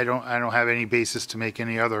 I don't have any basis to make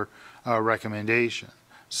any other recommendation.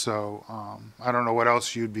 So I don't know what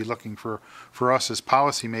else you'd be looking for us as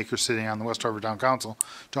policymakers sitting on the West Hartford Town Council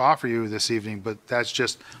to offer you this evening, but that's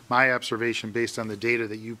just my observation based on the data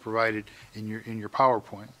that you provided in your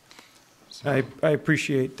PowerPoint. So. I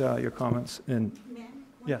appreciate your comments. And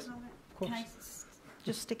yes, of course. Can I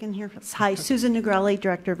just stick in here? Hi, Susan Negrelli,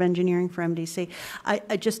 Director of Engineering for MDC.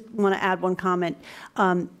 I just want to add one comment.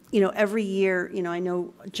 You know, every year, you know, I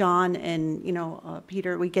know John and, you know,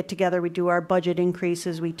 Peter, we get together, we do our budget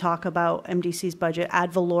increases, we talk about MDC's budget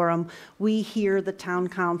ad valorem. We hear the town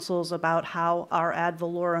councils about how our ad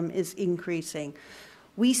valorem is increasing.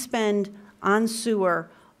 We spend on sewer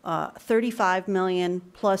 35 million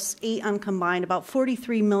plus 8 on combined, about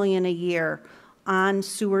 43 million a year on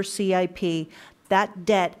sewer CIP. That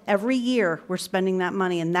debt, every year we're spending that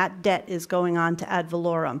money, and that debt is going on to ad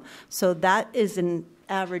valorem. So that is an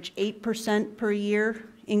average 8% per year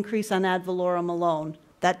increase on ad valorem alone.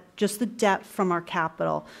 That just the debt from our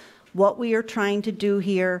capital. What we are trying to do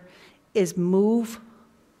here is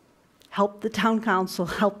help the town council,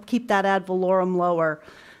 help keep that ad valorem lower,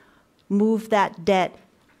 move that debt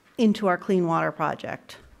into our clean water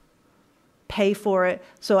project. Pay for it.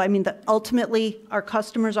 So, I mean, ultimately, our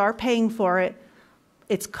customers are paying for it.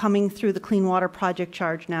 It's coming through the clean water project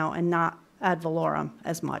charge now and not ad valorem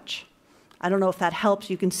as much. I don't know if that helps.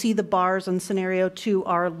 You can see the bars on scenario 2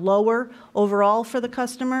 are lower overall for the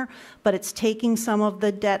customer, but it's taking some of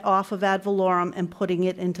the debt off of ad valorem and putting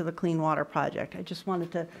it into the clean water project. I just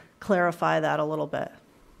wanted to clarify that a little bit.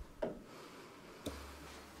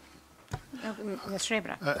 Mr.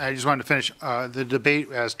 Abra. I just wanted to finish the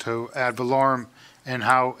debate as to ad valorem and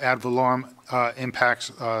how ad valorem impacts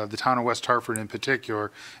the town of West Hartford in particular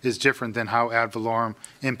is different than how ad valorem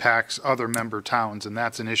impacts other member towns, and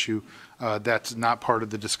that's an issue that's not part of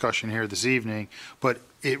the discussion here this evening, but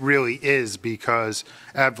it really is, because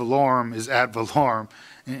ad valorem is ad valorem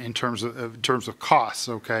in terms of costs.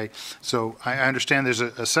 Okay, so I understand there's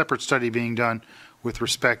a separate study being done with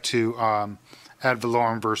respect to ad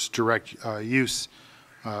valorem versus direct use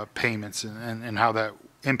payments and how that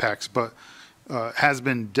impacts, but has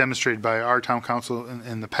been demonstrated by our town council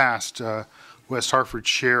in the past. West Hartford's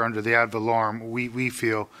share under the ad valorem, we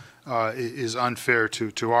feel, is unfair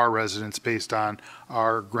to our residents based on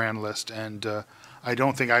our grand list, and I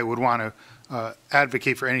don't think I would want to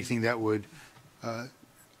advocate for anything that would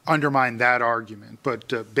undermine that argument.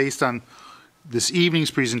 But based on this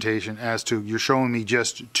evening's presentation, as to you're showing me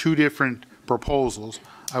just 2 different proposals,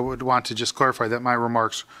 I would want to just clarify that my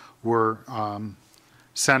remarks were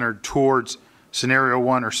centered towards scenario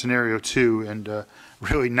 1 or scenario 2, and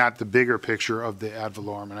really not the bigger picture of the ad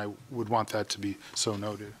valorem, and I would want that to be so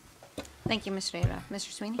noted. Thank you, Mr. Abra.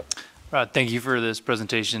 Mr. Sweeney? Thank you for this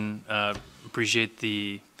presentation. Appreciate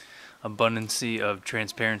the abundancy of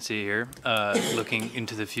transparency here, looking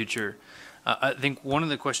into the future. I think one of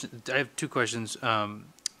the questions, I have 2 questions.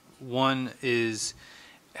 One is,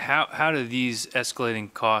 how do these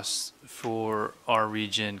escalating costs for our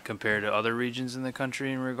region compare to other regions in the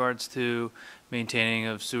country in regards to maintaining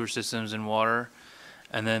of sewer systems and water?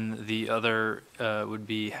 And then the other would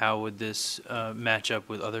be, how would this match up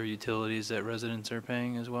with other utilities that residents are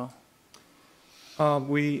paying as well?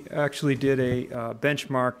 We actually did a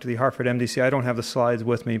benchmark to the Hartford MDC. I don't have the slides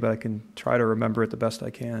with me, but I can try to remember it the best I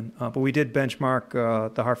can. But we did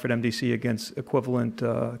benchmark the Hartford MDC against equivalent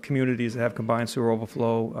communities that have combined sewer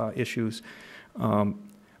overflow issues.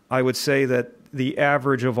 I would say that the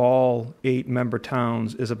average of all 8 member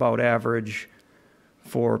towns is about average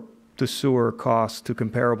for the sewer costs to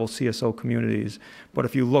comparable CSO communities. But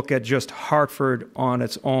if you look at just Hartford on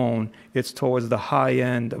its own, it's towards the high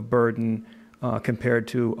end of burden compared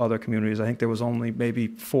to other communities. I think there was only maybe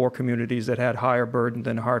 4 communities that had higher burden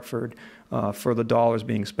than Hartford for the dollars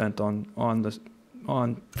being spent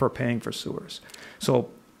for paying for sewers. So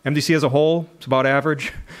MDC as a whole, it's about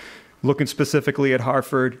average. Looking specifically at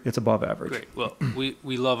Hartford, it's above average. Great. Well,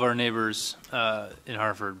 we love our neighbors in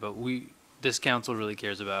Hartford, but this council really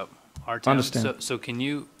cares about our town. Understand. So can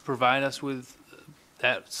you provide us with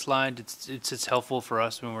that slide? It's helpful for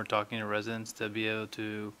us when we're talking to residents to be able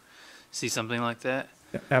to see something like that.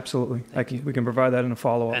 Yeah, absolutely. We can provide that in a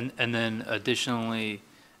follow-up. And then additionally,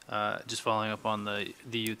 just following up on the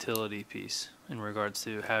utility piece in regards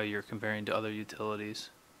to how you're comparing to other utilities.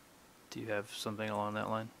 Do you have something along that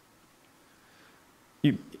line?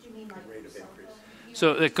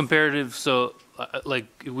 So the comparative, like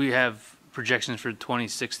we have projections for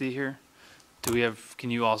 2060 here. Can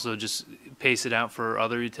you also just pace it out for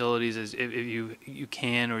other utilities as if you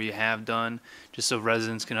can or you have done, just so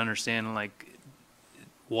residents can understand, like,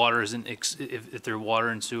 water isn't, if their water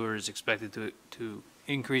and sewer is expected to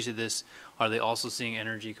increase of this, are they also seeing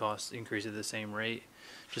energy costs increase at the same rate?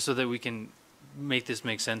 Just so that we can make this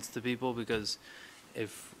make sense to people, because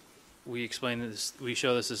if we explain this, we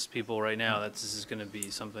show this as people right now, that this is going to be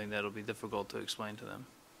something that'll be difficult to explain to them.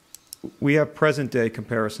 We have present day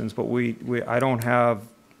comparisons, but I don't have,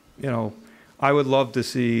 I would love to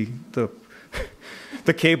see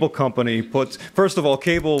the cable company puts, first of all,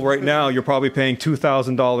 cable right now, you're probably paying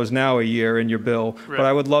 $2,000 now a year in your bill, Right. but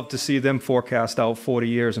I would love to see them forecast out 40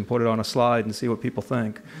 years and put it on a slide and see what people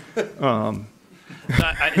think.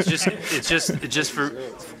 It's just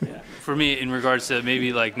for me, in regards to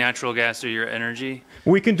maybe like natural gas or your energy.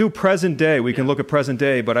 We can do present day. We can look at present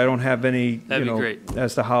day, but I don't have any, That'd be great.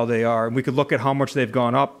 as to how they are. We could look at how much they've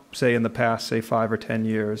gone up, say in the past, say 5 or 10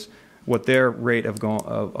 years, what their rate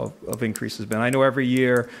of increase has been. I know every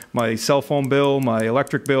year my cell phone bill, my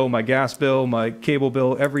electric bill, my gas bill, my cable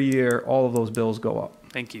bill, every year all of those bills go up.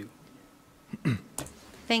 Thank you.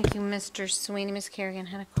 Thank you, Mr. Sweeney. Ms. Kerrigan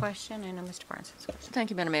had a question. I know Mr. Barnes has a question. Thank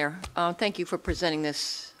you, Madam Mayor. Thank you for presenting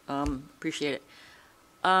this. Appreciate it.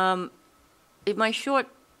 In my short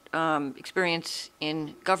experience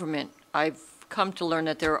in government, I've come to learn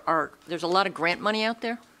that there's a lot of grant money out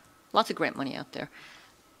there, lots of grant money out there.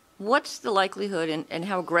 What's the likelihood and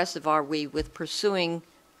how aggressive are we with pursuing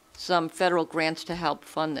some federal grants to help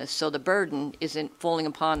fund this so the burden isn't falling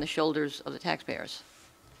upon the shoulders of the taxpayers?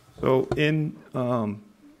 So in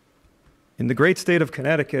the great state of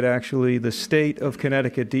Connecticut, actually, the state of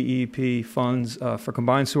Connecticut DEP funds for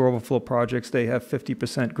combined sewer overflow projects, they have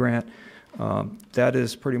 50% grant. That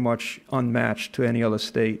is pretty much unmatched to any other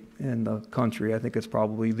state in the country. I think it's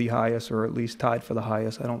probably the highest, or at least tied for the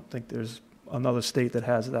highest. I don't think there's another state that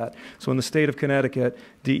has that. So in the state of Connecticut,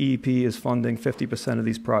 DEP is funding 50% of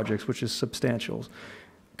these projects, which is substantial.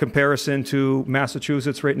 Comparison to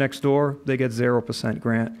Massachusetts right next door, they get 0%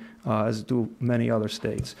 grant, as do many other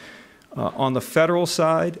states. On the federal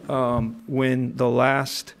side, when the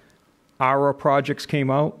last ARA projects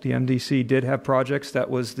came out, the MDC did have projects. That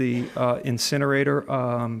was the incinerator,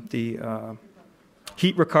 the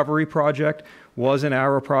heat recovery project was an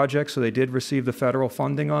ARA project, so they did receive the federal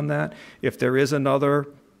funding on that. If there is another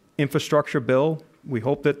infrastructure bill, we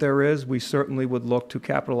hope that there is, we certainly would look to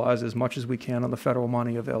capitalize as much as we can on the federal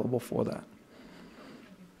money available for that.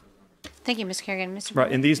 Thank you, Ms. Kerrigan. Mr.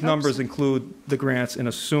 Right, and these Oops. numbers include the grants and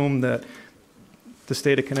assume that the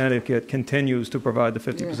state of Connecticut continues to provide the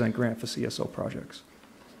 50% grant for CSO projects.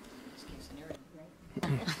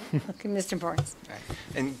 Okay, Mr. Barnes.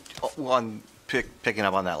 And picking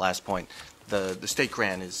up on that last point, the state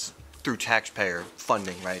grant is through taxpayer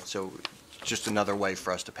funding, right? So just another way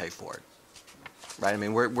for us to pay for it, right? I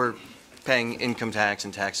mean, we're paying income tax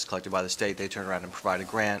and taxes collected by the state. They turn around and provide a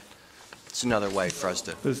grant. It's another way for us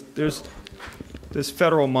to. There's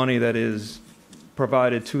federal money that is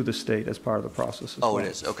provided to the state as part of the process. Oh, it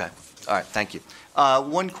is. Okay. All right. Thank you.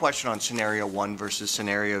 One question on scenario 1 versus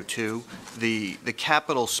scenario 2. The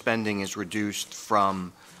capital spending is reduced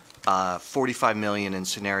from $45 million in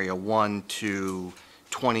scenario 1 to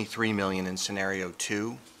 $23 million in scenario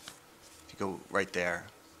 2. If you go right there.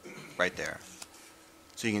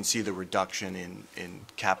 So you can see the reduction in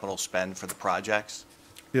capital spend for the projects.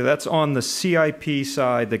 Yeah, that's on the CIP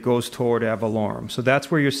side that goes toward Avalorum. So that's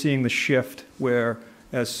where you're seeing the shift where,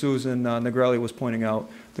 as Susan Negrelli was pointing out,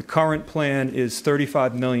 the current plan is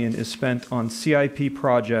 $35 million is spent on CIP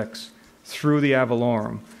projects through the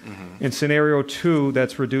Avalorum. Mm-hmm. In scenario 2,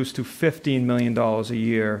 that's reduced to $15 million a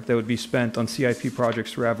year that would be spent on CIP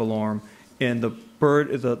projects through Avalorum. And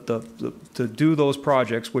to do those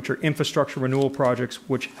projects, which are infrastructure renewal projects,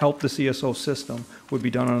 which help the CSO system, would be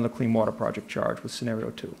done under the Clean Water Project charge with scenario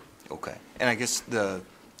 2. Okay. And I guess the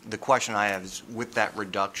question I have is, with that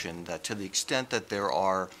reduction, that to the extent that there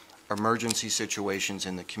are emergency situations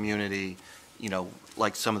in the community, you know,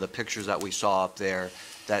 like some of the pictures that we saw up there,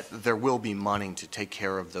 that there will be money to take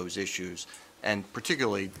care of those issues, and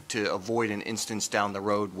particularly to avoid an instance down the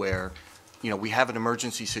road where, you know, we have an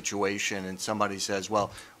emergency situation and somebody says, well,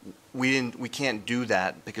 we can't do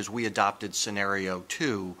that because we adopted scenario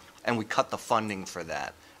 2 and we cut the funding for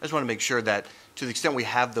that. I just want to make sure that to the extent we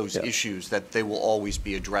have those issues, that they will always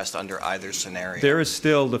be addressed under either scenario. There is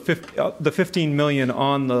still the $15 million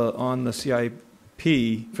on the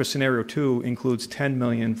CIP for scenario 2 includes $10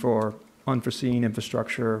 million for unforeseen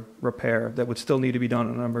infrastructure repair that would still need to be done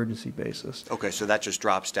on an emergency basis. Okay, so that just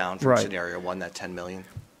drops down from scenario 1, that $10 million?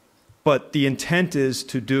 But the intent is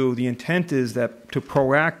that to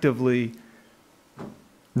proactively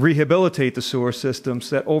rehabilitate the sewer system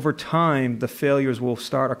so that over time the failures will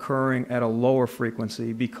start occurring at a lower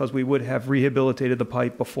frequency because we would have rehabilitated the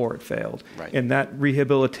pipe before it failed. Right. And that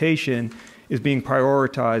rehabilitation is being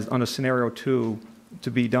prioritized under scenario 2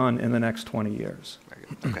 to be done in the next 20 years. Very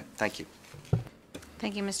good. Okay, thank you.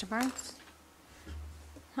 Thank you, Mr. Barnes.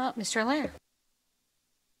 Well, Mr. Allaire.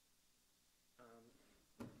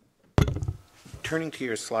 Turning to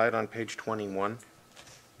your slide on page 21.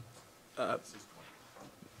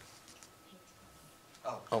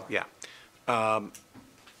 Yeah.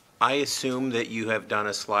 I assume that you have done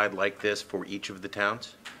a slide like this for each of the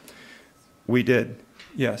towns? We did,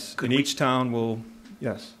 yes. Could In we- each town will,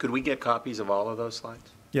 yes, Could we get copies of all of those slides?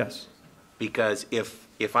 yes. Because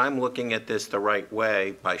if I'm looking at this the right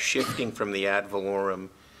way, by shifting from the ad valorem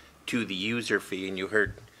to the user fee, and you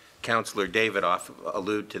heard Councilor Davidoff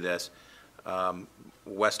allude to this,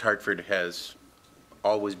 West Hartford has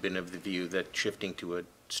always been of the view that shifting to a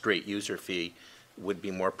straight user fee would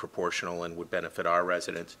be more proportional and would benefit our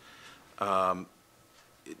residents. To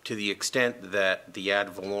the extent that the ad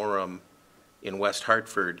valorem in West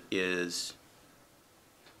Hartford is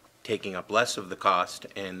taking up less of the cost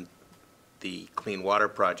and the Clean Water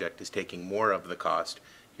Project is taking more of the cost,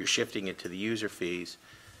 you're shifting it to the user fees.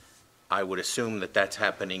 I would assume that that's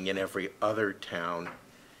happening in every other town,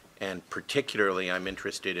 and particularly I'm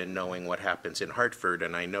interested in knowing what happens in Hartford,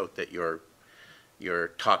 and I note that your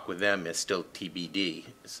talk with them is still TBD,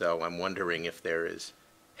 so I'm wondering if there is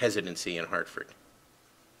hesitancy in Hartford.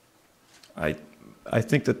 I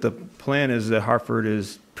think that the plan is that Hartford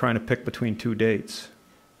is trying to pick between 2 dates.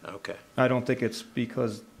 Okay. I don't think it's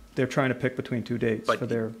because they're trying to pick between 2 dates for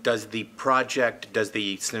their. But does the project, does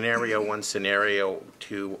the scenario 1, scenario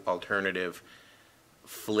 2 alternative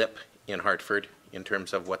flip in Hartford in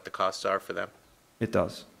terms of what the costs are for them? It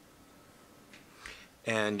does.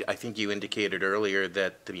 And I think you indicated earlier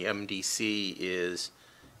that the MDC is,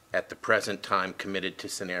 at the present time, committed to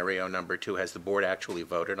scenario number 2. Has the board actually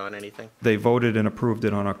voted on anything? They voted and approved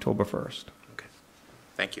it on October 1st. Okay.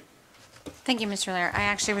 Thank you. Thank you, Mr. Allaire. I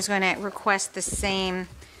actually was going to request the same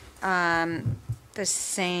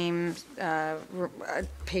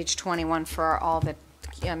page 21 for all the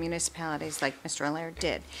municipalities like Mr. Allaire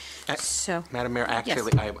did. So, Madam Mayor,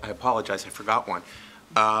 actually, Yes. I apologize, I forgot one.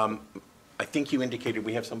 I think you indicated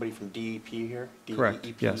we have somebody from DEP here? Correct,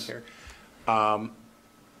 DEP yes. here.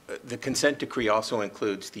 The consent decree also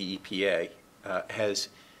includes the EPA.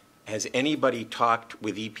 Has anybody talked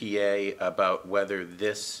with EPA about whether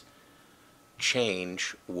this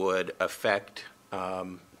change would affect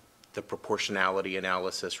the proportionality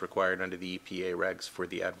analysis required under the EPA regs for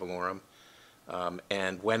the ad valorem?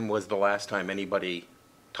 And when was the last time anybody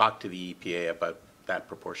talked to the EPA about that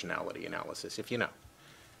proportionality analysis, if you know?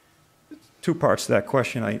 2 parts to that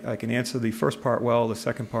question. I can answer the first part well. The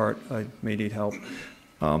second part, I may need help.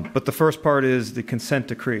 But the first part is the consent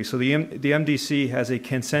decree. So the MDC has a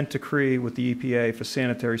consent decree with the EPA for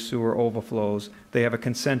sanitary sewer overflows. They have a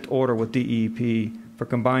consent order with DEP for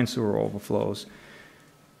combined sewer overflows.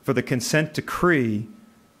 For the consent decree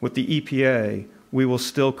with the EPA, we will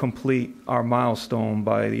still complete our milestone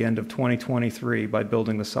by the end of 2023 by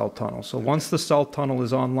building the south tunnel. So once the south tunnel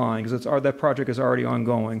is online, because that project is already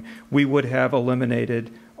ongoing, we would have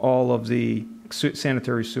eliminated all of the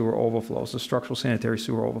sanitary sewer overflows, the structural sanitary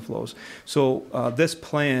sewer overflows. So this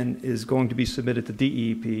plan is going to be submitted to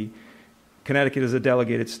DEP. Connecticut is a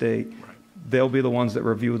delegated state. Right. They'll be the ones that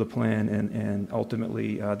review the plan and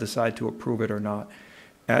ultimately decide to approve it or not.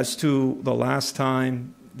 As to the last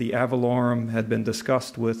time the ad valorem had been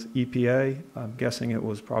discussed with EPA, I'm guessing it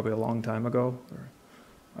was probably a long time ago.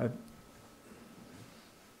 I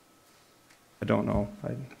don't know.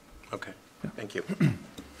 Okay, thank you.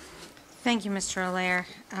 thank you, Mr. Allaire.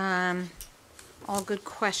 All good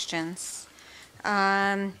questions.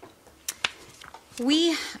 I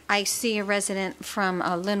see a resident from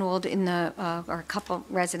Linwood in the, or a couple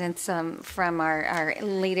residents from our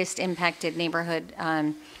latest impacted neighborhood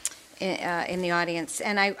in the audience.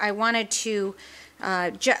 And I wanted to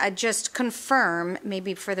just confirm,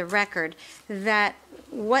 maybe for the record, that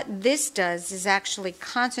what this does is actually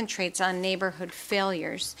concentrates on neighborhood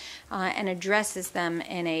failures and addresses them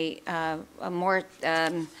in a more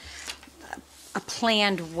a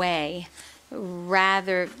planned way,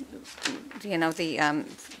 rather, the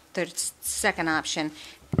second option,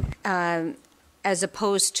 as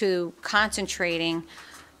opposed to concentrating,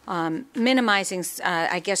 minimizing,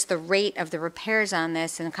 I guess, the rate of the repairs on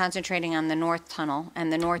this and concentrating on the North Tunnel,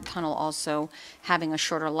 and the North Tunnel also having a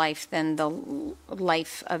shorter life than the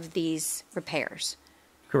life of these repairs.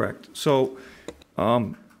 Correct. So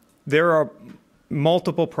there are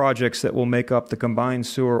multiple projects that will make up the combined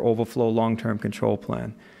sewer overflow long-term control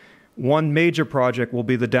plan. One major project will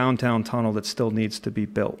be the downtown tunnel that still needs to be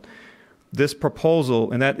built. This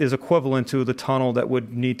proposal, and that is equivalent to the tunnel that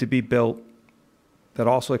would need to be built, that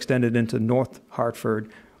also extended into North Hartford,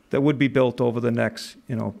 that would be built over the next,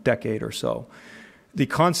 decade or so. The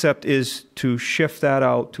concept is to shift that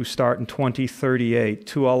out to start in 2038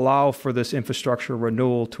 to allow for this infrastructure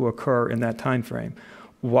renewal to occur in that time frame.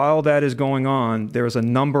 While that is going on, there is a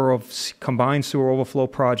number of combined sewer overflow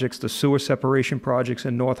projects, the sewer separation projects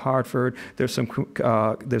in North Hartford. There's some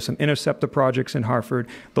interceptor projects in Hartford.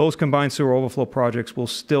 Those combined sewer overflow projects will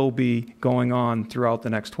still be going on throughout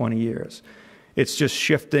the next 20 years. It's just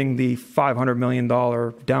shifting the $500 million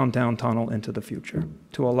downtown tunnel into the future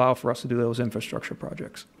to allow for us to do those infrastructure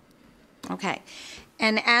projects. Okay.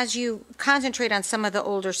 And as you concentrate on some of the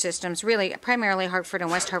older systems, really primarily Hartford and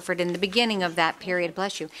West Hartford, in the beginning of that period,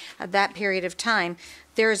 bless you, of that period of time,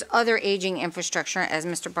 there's other aging infrastructure, as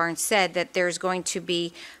Mr. Barnes said, that there's going to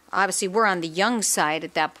be, obviously we're on the young side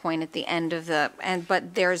at that point at the end of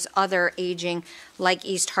but there's other aging like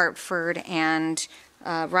East Hartford and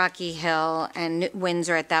Rocky Hill and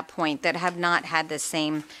Windsor at that point that have not had the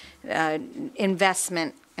same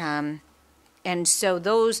investment. And so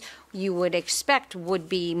those you would expect would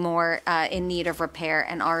be more in need of repair,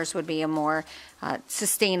 and ours would be a more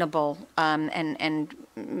sustainable and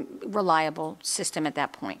reliable system at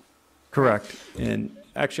that point. Correct. And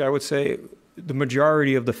actually, I would say the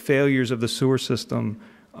majority of the failures of the sewer system,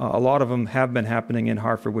 a lot of them have been happening in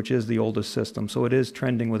Hartford, which is the oldest system. So it is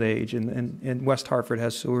trending with age. And West Hartford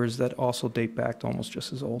has sewers that also date back to almost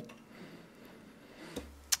just as old.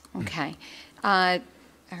 Okay. All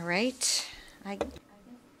right.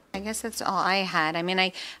 I guess that's all I had. I mean,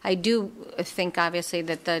 I do think, obviously,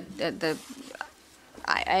 that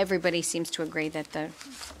everybody seems to agree that the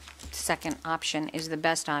second option is the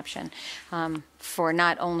best option for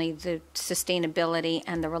not only the sustainability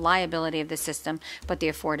and the reliability of the system, but the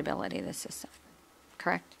affordability of the system.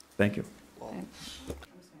 Correct? Thank you.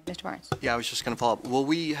 Mr. Barnes. Yeah, I was just going to follow up. Will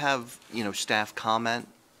we have, staff comment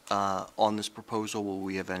on this proposal? Will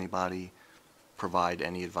we have anybody provide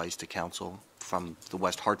any advice to council from the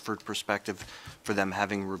West Hartford perspective for them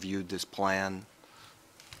having reviewed this plan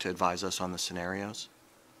to advise us on the scenarios?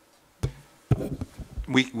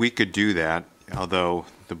 We could do that, although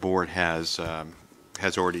the board has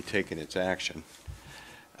already taken its action.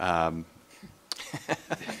 So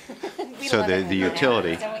the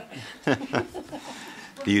utility.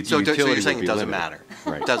 So you're saying it doesn't matter?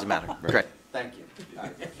 Right. It doesn't matter. Right. Great. Thank you.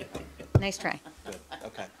 Nice try.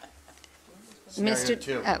 Okay. Did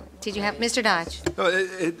you have Mr. Dodge? No,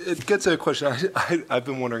 it gets at a question I've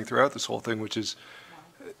been wondering throughout this whole thing, which is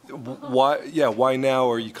why now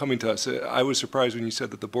are you coming to us? I was surprised when you said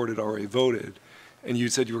that the board had already voted, and you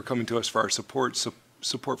said you were coming to us for our support.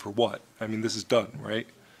 Support for what? I mean, this is done, right?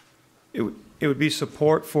 It would be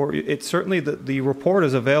support for it. Certainly, the report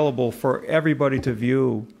is available for everybody to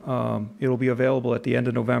view. It'll be available at the end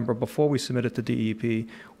of November before we submit it to DEP.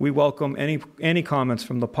 We welcome any comments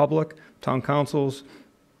from the public, town councils,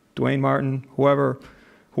 Dwayne Martin, whoever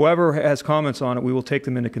has comments on it. We will take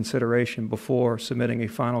them into consideration before submitting a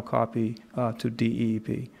final copy to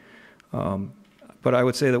DEP. But I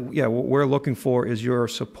would say that what we're looking for is your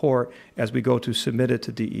support as we go to submit it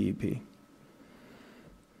to DEP.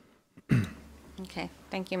 Okay.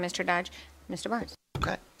 Thank you, Mr. Dodge. Mr. Barnes.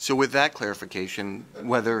 Okay. So with that clarification,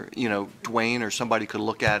 whether, Dwayne or somebody could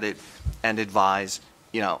look at it and advise,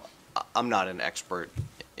 I'm not an expert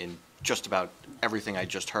in just about everything I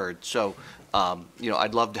just heard. So,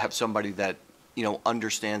 I'd love to have somebody that,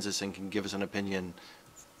 understands this and can give us an opinion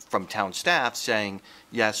from town staff saying,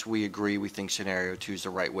 yes, we agree, we think scenario 2 is the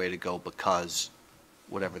right way to go because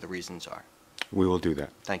whatever the reasons are. We will do that.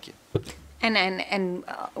 Thank you. And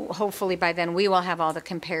hopefully by then we will have all the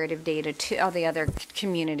comparative data to all the other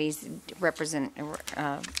communities represent.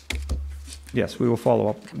 Yes, we will follow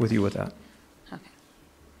up with you with that. Okay.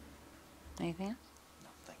 Anything else? No,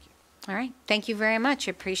 thank you. All right. Thank you very much.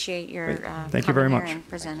 Appreciate your Thank you very much. and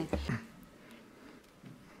presenting.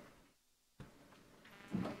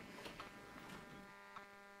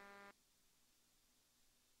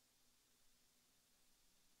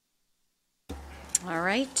 All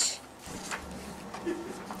right.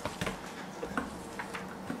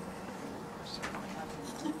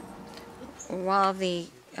 While the,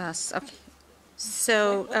 okay.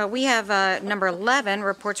 So we have number 11,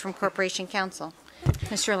 reports from Corporation Counsel.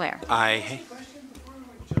 Mr. Lair.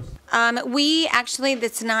 We actually,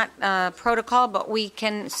 that's not protocol, but we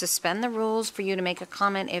can suspend the rules for you to make a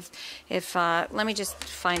comment if let me just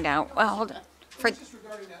find out. Well, hold on.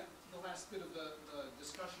 last bit of the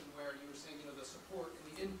discussion where you were saying, the support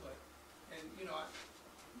and the input. And,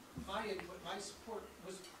 my input, my support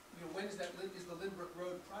was, when is is the Lynbrook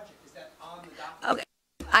Road project, is that on the document? Okay.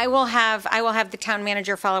 I will have the town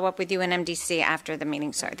manager follow up with you in MDC after the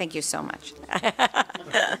meeting, sir. Thank you so much.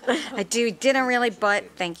 I didn't really, but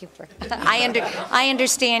thank you for, I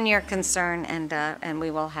understand your concern, and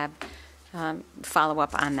we will have follow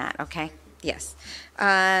up on that, okay? Yes.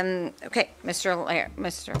 Okay, Mr. Lair, number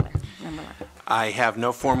 11. I have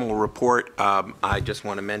no formal report. I just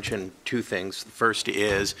want to mention two things. The first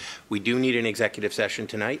is we do need an executive session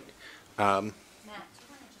tonight.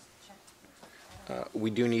 We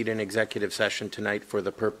do need an executive session tonight for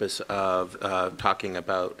the purpose of talking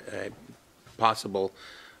about a possible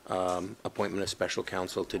appointment of special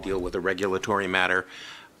counsel to deal with a regulatory matter.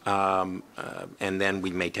 And then we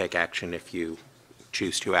may take action if you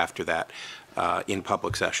choose to after that in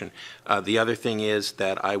public session. The other thing is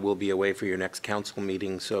that I will be away for your next council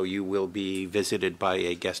meeting, so you will be visited by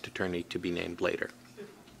a guest attorney to be named later.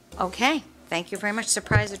 Okay. Thank you very much.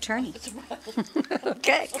 Surprise attorney.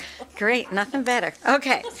 Okay, great. Nothing better.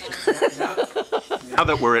 Okay. Now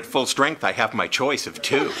that we're at full strength, I have my choice of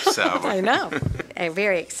two. So I know.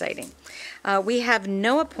 Very exciting. We have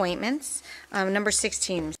no appointments. Number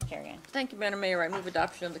 16, Mr. Kerrigan. Thank you, Madam Mayor. I move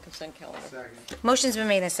adoption of the consent calendar. Motion's been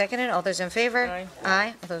made and seconded. All those in favor? Aye.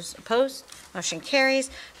 Aye. All those opposed? Motion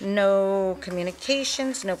carries. No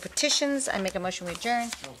communications, no petitions. I make a motion we adjourn.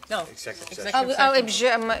 No. Executive session.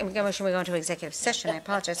 I make a motion we go into executive session. I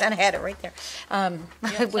apologize. And I had it right there.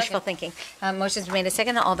 Wishful second. thinking. Motion's been made and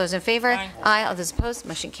seconded. All those in favor? Aye. Aye. All those opposed?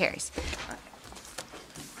 Motion carries. Pat,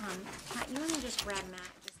 you want to just grab Matt?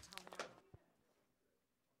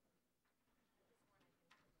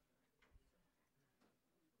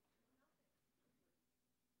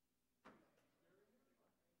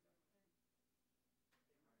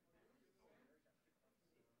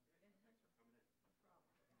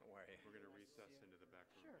 We're going to recess into the back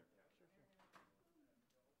room.